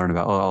do you want to learn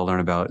about? Oh, I'll learn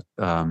about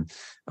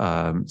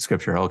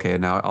scripture. Okay,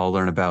 now I'll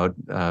learn about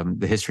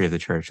the history of the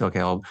church.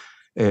 Okay,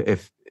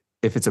 if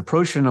it's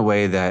approached in a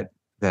way that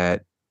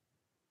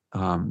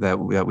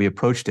we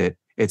approached it,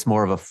 it's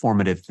more of a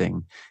formative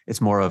thing.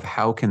 It's more of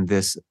how can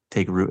this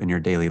take root in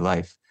your daily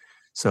life.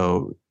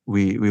 So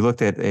we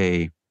looked at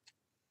a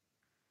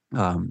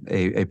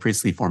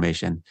priestly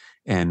formation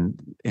and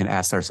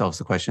asked ourselves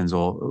the questions.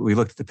 Well, we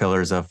looked at the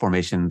pillars of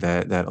formation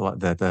that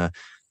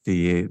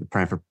the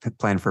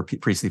plan for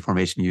priestly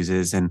formation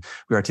uses, and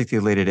we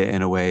articulated it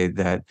in a way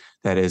that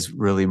is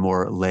really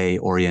more lay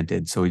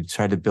oriented. So we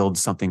tried to build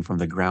something from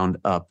the ground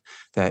up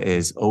that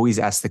is always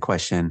ask the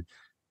question,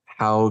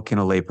 how can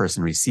a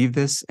layperson receive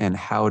this, and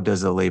how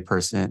does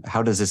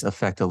this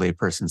affect a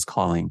layperson's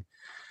calling?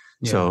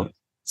 Yeah.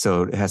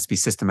 So it has to be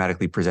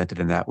systematically presented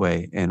in that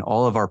way. And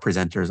all of our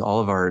presenters, all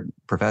of our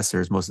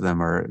professors, most of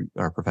them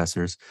are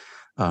professors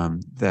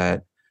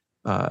that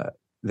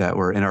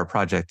were in our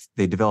project.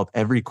 They develop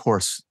every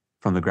course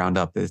from the ground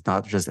up. It's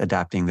not just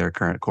adapting their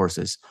current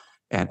courses.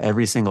 And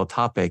every single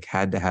topic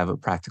had to have a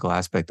practical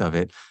aspect of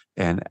it,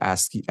 and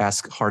ask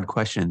hard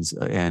questions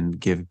and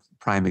give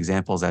prime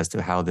examples as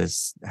to how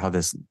this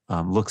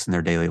looks in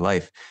their daily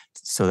life,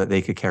 so that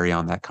they could carry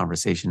on that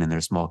conversation in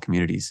their small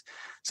communities.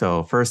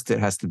 So first, it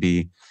has to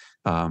be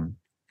a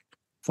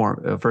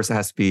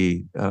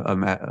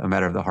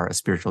matter of the heart, a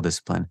spiritual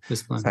discipline.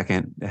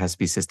 Second, it has to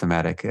be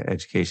systematic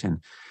education.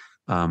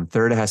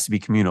 Third, it has to be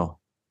communal.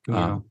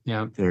 Our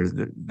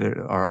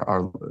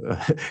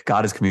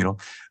God is communal.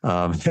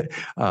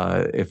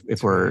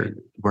 If we're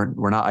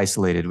not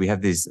isolated, we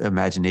have this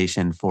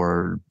imagination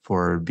for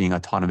being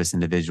autonomous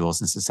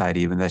individuals in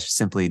society, and that's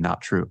simply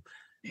not true.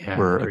 Yeah,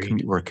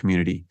 we're a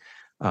community,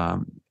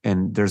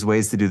 and there's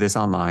ways to do this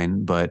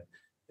online, but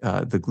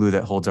the glue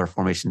that holds our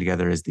formation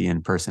together is the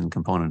in-person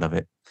component of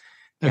it.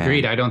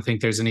 Agreed. I don't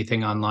think there's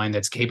anything online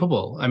that's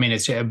capable. I mean,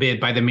 it's a bit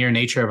by the mere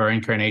nature of our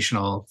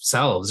incarnational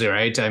selves,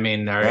 right? I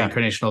mean, our Yeah.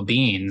 incarnational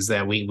beings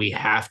that we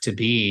have to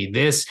be.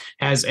 This,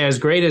 as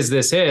great as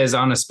this is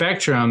on a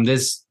spectrum,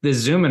 this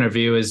Zoom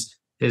interview is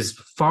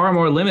far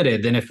more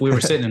limited than if we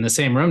were sitting in the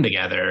same room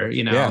together,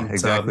 Yeah, So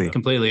exactly.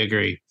 completely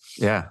agree.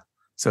 Yeah.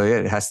 So yeah,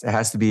 it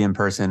has to be in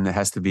person. It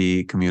has to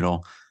be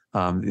communal.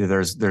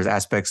 There's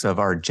aspects of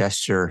our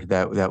gesture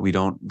that we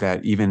don't,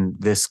 that even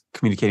this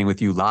communicating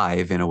with you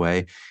live in a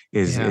way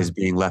is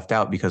being left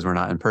out because we're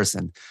not in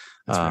person.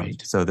 That's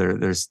right. So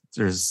there's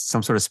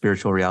some sort of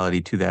spiritual reality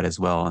to that as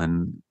well.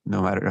 And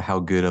no matter how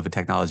good of a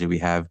technology we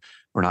have,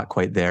 we're not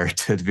quite there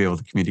to be able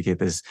to communicate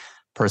this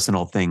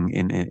personal thing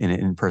in an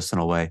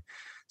impersonal way.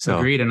 So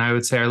Agreed. And I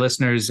would say our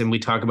listeners, and we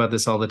talk about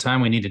this all the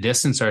time, we need to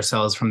distance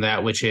ourselves from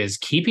that, which is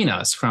keeping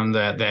us from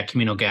that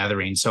communal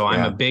gathering. So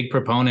I'm a big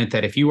proponent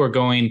that if you are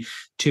going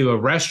to a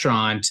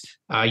restaurant,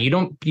 you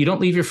don't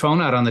leave your phone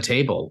out on the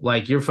table.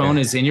 Like your phone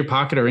is in your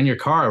pocket or in your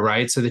car,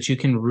 right? So that you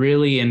can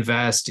really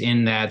invest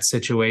in that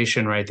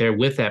situation right there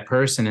with that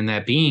person and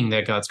that being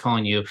that God's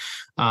calling you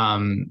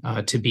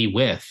to be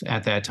with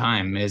at that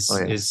time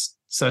is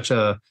such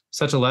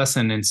a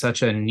lesson and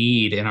such a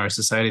need in our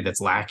society that's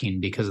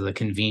lacking because of the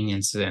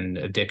convenience and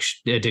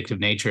addictive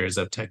natures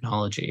of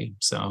technology.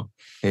 So,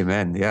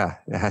 amen. Yeah,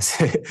 it has.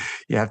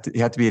 You have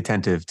to be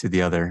attentive to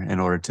the other in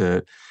order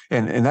to,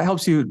 and that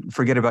helps you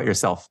forget about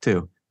yourself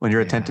too. When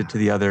you're attentive to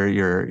the other,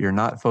 you're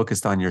not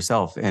focused on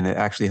yourself, and it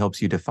actually helps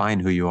you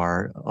define who you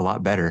are a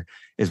lot better.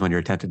 Is when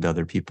you're attentive to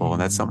other people,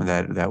 and that's something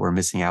that we're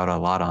missing out a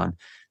lot on.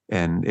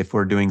 And if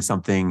we're doing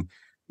something,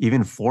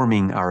 even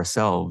forming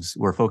ourselves,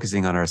 we're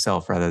focusing on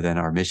ourselves rather than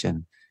our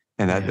mission.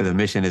 And that the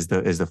mission is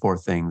the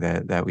fourth thing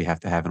that we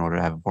have to have in order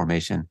to have a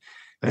formation.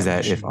 Is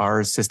that if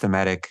our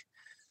systematic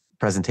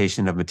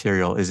presentation of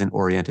material isn't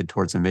oriented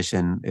towards a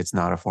mission, it's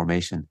not a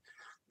formation.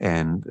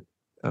 And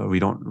we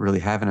don't really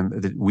have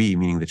we,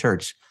 meaning the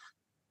church,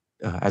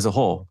 as a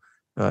whole,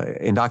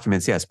 in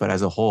documents, yes, but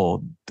as a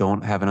whole,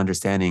 don't have an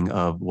understanding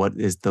of what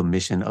is the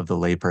mission of the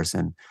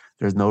layperson.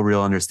 There's no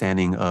real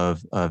understanding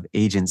of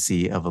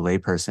agency of a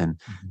layperson.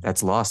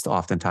 That's lost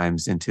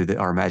oftentimes into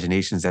our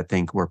imaginations that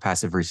think we're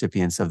passive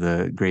recipients of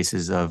the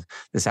graces of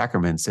the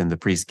sacraments, and the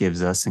priest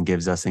gives us and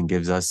gives us and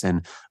gives us,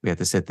 and we have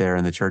to sit there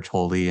in the church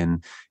holy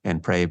and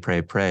pray.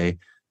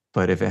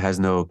 But if it has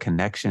no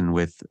connection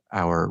with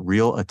our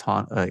real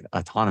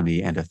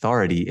autonomy and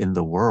authority in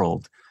the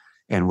world,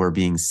 and we're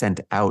being sent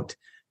out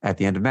at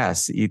the end of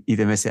Mass,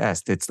 idem esse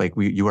est. It's like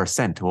you are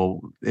sent.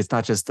 Well, it's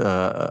not just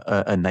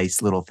a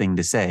nice little thing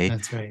to say.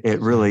 That's right.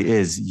 It really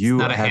is. You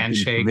not a have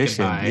handshake, been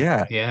commissioned.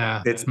 goodbye.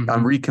 Yeah.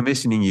 I'm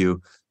recommissioning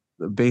you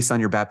based on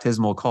your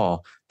baptismal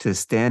call to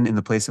stand in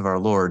the place of our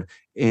Lord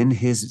in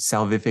his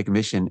salvific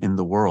mission in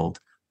the world.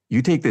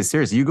 You take this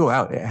seriously. You go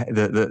out.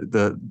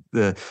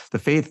 The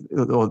faith,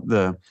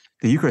 the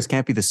Eucharist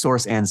can't be the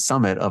source and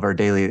summit of our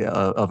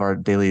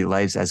daily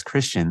lives as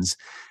Christians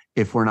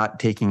if we're not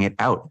taking it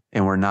out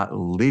and we're not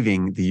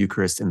living the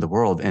Eucharist in the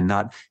world, and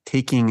not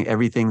taking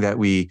everything that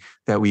we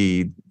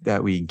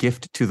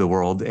gift to the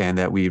world and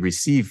that we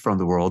receive from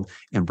the world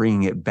and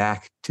bringing it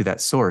back to that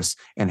source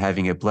and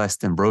having it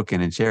blessed and broken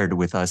and shared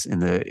with us in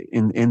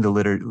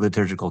the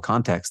liturgical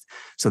context.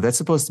 So that's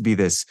supposed to be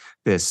this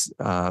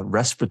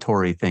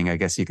respiratory thing, I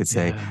guess you could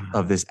say,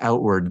 of this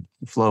outward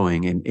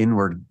flowing and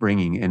inward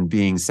bringing and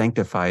being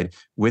sanctified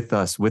with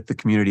us, with the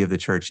community of the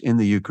church in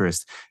the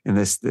Eucharist, and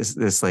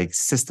this like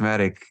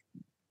systematic,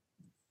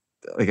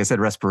 like I said,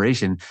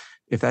 respiration.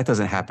 If that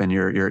doesn't happen,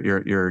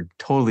 you're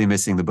totally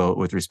missing the boat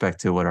with respect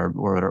to what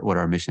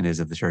our mission is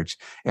of the church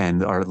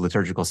and our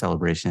liturgical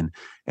celebration.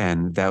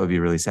 And that would be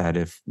really sad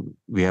if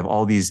we have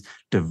all these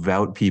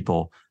devout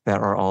people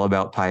that are all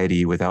about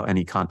piety without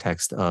any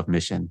context of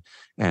mission.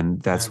 And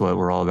that's what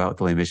we're all about.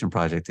 The Lay Mission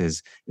Project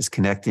is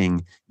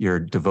connecting your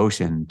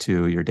devotion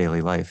to your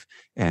daily life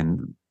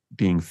and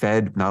being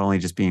fed, not only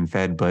just being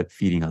fed, but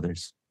feeding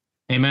others.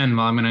 Amen.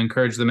 Well, I'm going to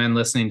encourage the men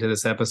listening to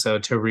this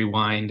episode to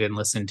rewind and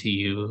listen to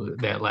you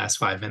that last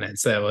 5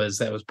 minutes. That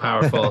was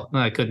powerful.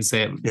 I couldn't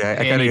say it. Yeah,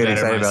 I kind of get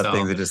excited about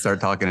things and just start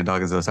talking and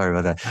talking. So sorry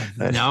about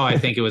that. No, I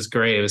think it was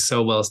great. It was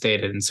so well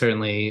stated, and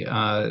certainly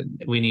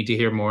we need to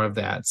hear more of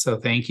that. So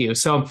thank you.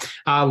 So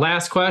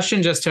last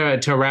question, just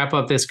to wrap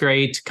up this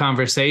great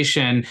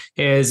conversation,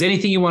 is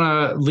anything you want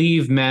to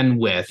leave men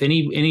with?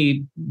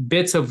 Any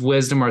bits of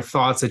wisdom or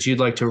thoughts that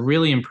you'd like to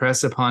really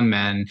impress upon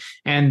men?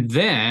 And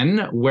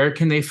then where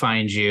can they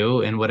find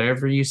you? And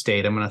whatever you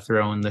state, I'm going to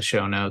throw in the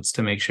show notes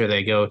to make sure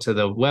they go to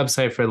the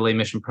website for the Lay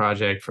Mission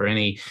Project, for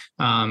any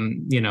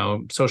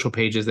social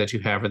pages that you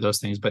have, or those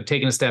things. But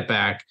taking a step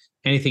back,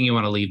 anything you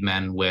want to leave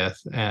men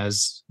with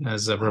as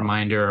a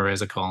reminder or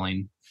as a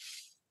calling?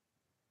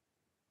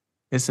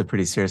 It's a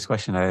pretty serious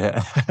question. I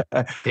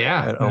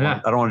don't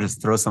want to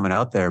just throw something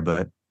out there,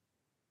 but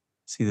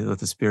see that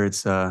the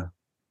Spirit's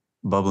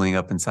bubbling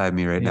up inside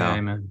me right now.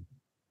 Amen.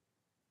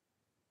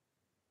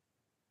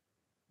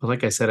 Well,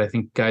 like I said, I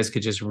think guys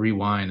could just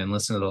rewind and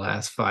listen to the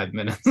last 5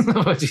 minutes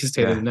of what you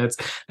stated, and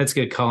that's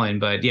good calling.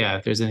 But yeah,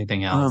 if there's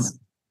anything else.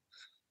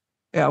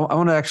 Yeah, I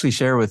want to actually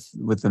share with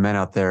the men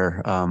out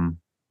there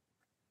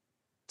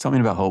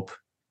something about hope.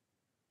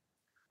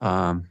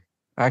 Um,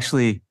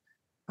 actually,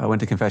 I went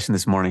to confession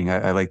this morning.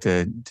 I like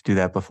to do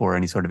that before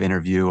any sort of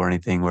interview or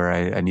anything where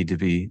I need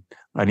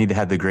to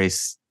have the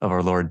grace of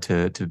our Lord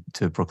to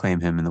proclaim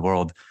Him in the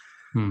world.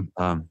 Hmm.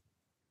 Um,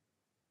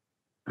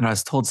 and I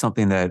was told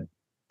something that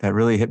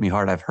really hit me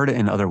hard. I've heard it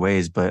in other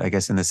ways, but I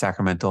guess in the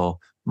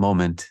sacramental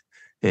moment,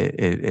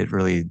 it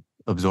really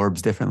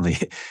absorbs differently.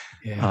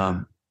 Yeah.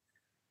 Um,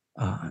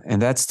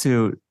 and that's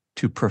to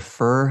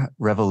prefer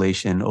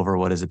revelation over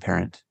what is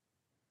apparent.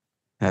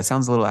 And that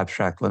sounds a little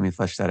abstract. Let me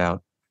flesh that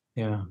out.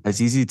 Yeah.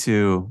 It's easy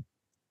to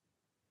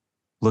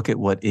look at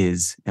what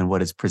is and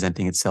what is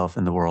presenting itself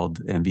in the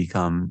world and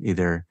become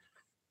either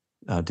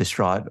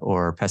distraught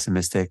or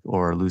pessimistic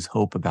or lose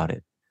hope about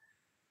it.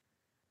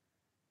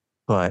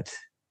 But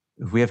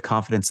if we have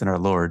confidence in our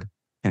Lord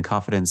and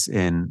confidence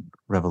in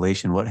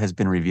revelation, what has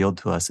been revealed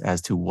to us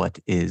as to what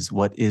is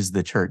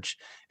the church,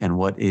 and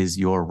what is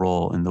your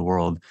role in the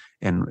world,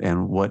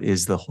 and what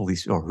is the Holy,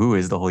 or who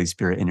is the Holy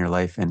Spirit in your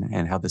life,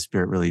 and how the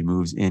Spirit really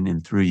moves in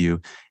and through you,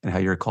 and how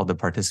you're called to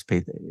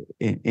participate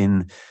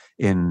in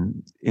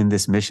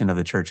this mission of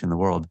the church in the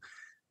world,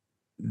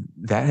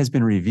 that has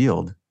been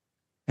revealed.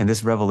 And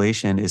this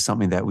revelation is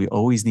something that we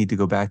always need to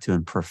go back to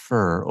and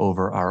prefer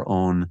over our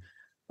own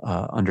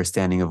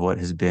understanding of what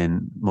has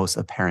been most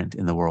apparent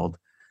in the world.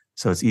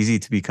 So it's easy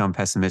to become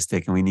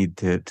pessimistic, and we need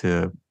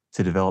to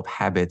develop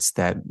habits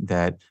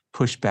that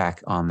push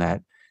back on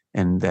that,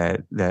 and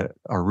that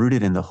are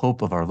rooted in the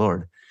hope of our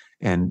Lord.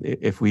 And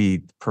if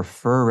we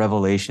prefer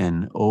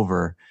revelation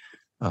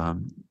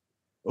um,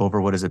 over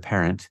what is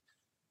apparent,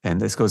 and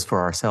this goes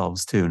for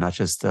ourselves too, not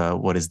just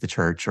what is the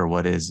church or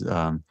what is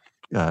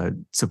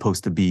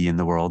supposed to be in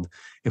the world.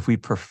 If we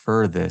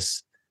prefer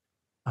this,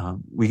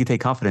 we can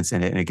take confidence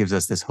in it, and it gives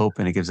us this hope,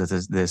 and it gives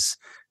us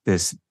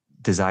this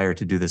desire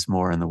to do this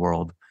more in the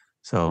world.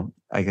 So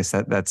I guess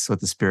that's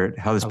what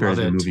how the I Spirit love has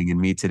been it. moving in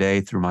me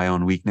today, through my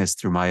own weakness,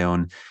 through my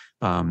own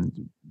um,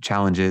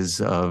 challenges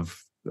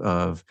of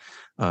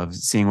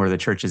seeing where the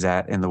church is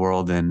at in the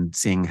world, and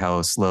seeing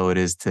how slow it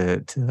is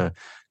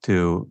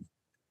to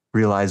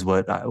realize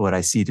what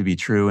I see to be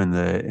true in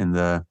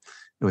the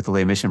with the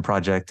Lay Mission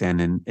Project, and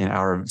in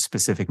our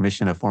specific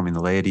mission of forming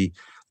the laity,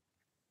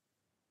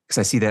 because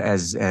I see that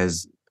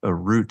as a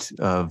root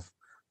of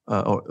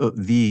or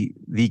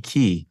the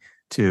key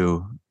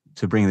to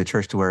bring the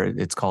church to where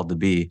it's called to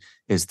be,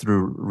 is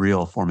through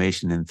real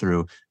formation and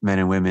through men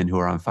and women who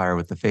are on fire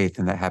with the faith,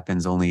 and that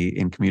happens only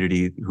in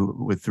community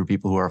through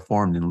people who are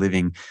formed and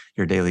living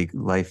your daily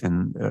life,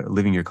 and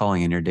living your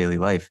calling in your daily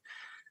life.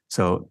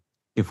 So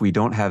if we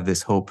don't have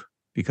this hope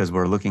because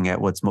we're looking at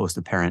what's most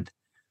apparent,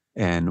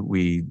 and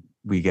we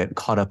get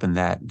caught up in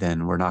that,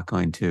 then we're not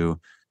going to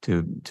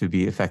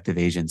be effective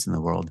agents in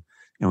the world.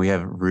 And we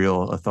have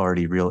real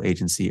authority, real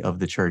agency of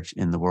the church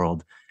in the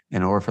world.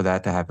 In order for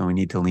that to happen, we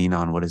need to lean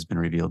on what has been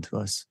revealed to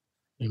us.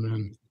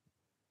 Amen.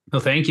 Well,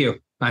 thank you.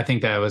 I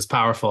think that was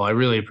powerful. I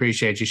really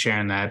appreciate you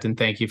sharing that, and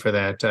thank you for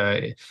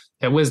that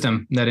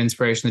wisdom, that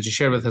inspiration that you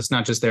shared with us,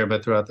 not just there,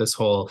 but throughout this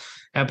whole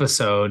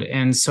episode.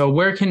 And so,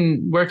 where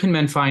can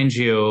men find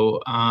you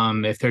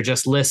if they're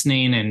just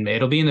listening? And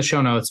it'll be in the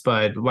show notes,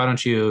 but why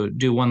don't you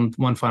do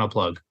one final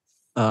plug?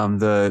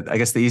 I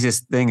guess the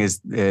easiest thing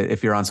is,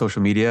 if you're on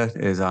social media,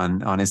 is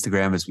on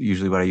Instagram is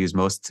usually what I use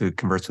most to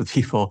converse with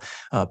people.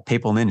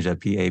 Papal Ninja,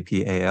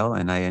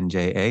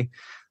 PAPALNINJA.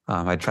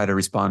 I try to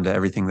respond to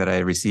everything that I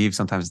receive.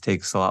 Sometimes it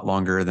takes a lot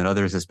longer than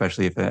others,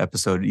 especially if an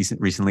episode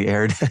recently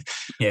aired.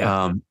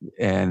 Yeah.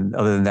 And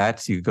other than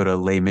that, you go to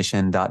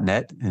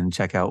laymission.net and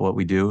check out what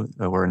we do.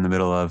 We're in the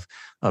middle of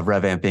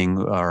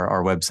revamping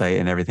our website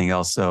and everything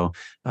else. So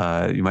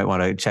you might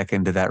want to check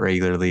into that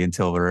regularly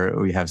until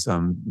we have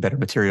some better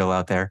material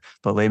out there.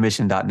 But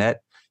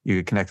laymission.net. You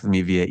can connect with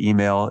me via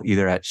email,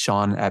 either at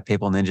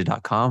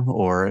sean@papalninja.com,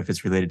 or if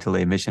it's related to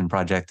Lay Mission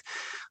Project,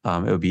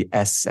 it would be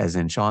S as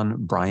in Sean,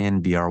 Bryan,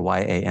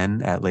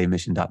 Bryan, at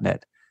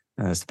laymission.net.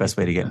 That's the best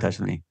way to get in touch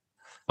with me.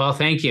 Well,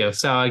 thank you.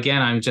 So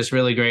again, I'm just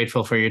really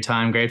grateful for your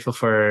time, grateful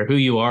for who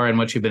you are and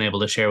what you've been able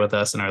to share with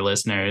us and our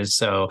listeners.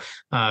 So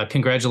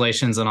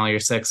congratulations on all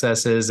your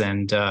successes,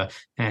 and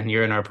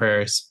you're in our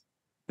prayers.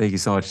 Thank you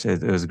so much.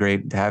 It was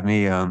great to have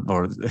me,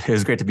 or it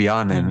was great to be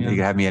on, and you can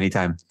have me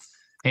anytime.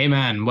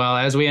 Amen. Well,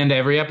 as we end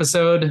every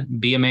episode,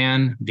 be a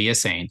man, be a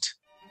saint.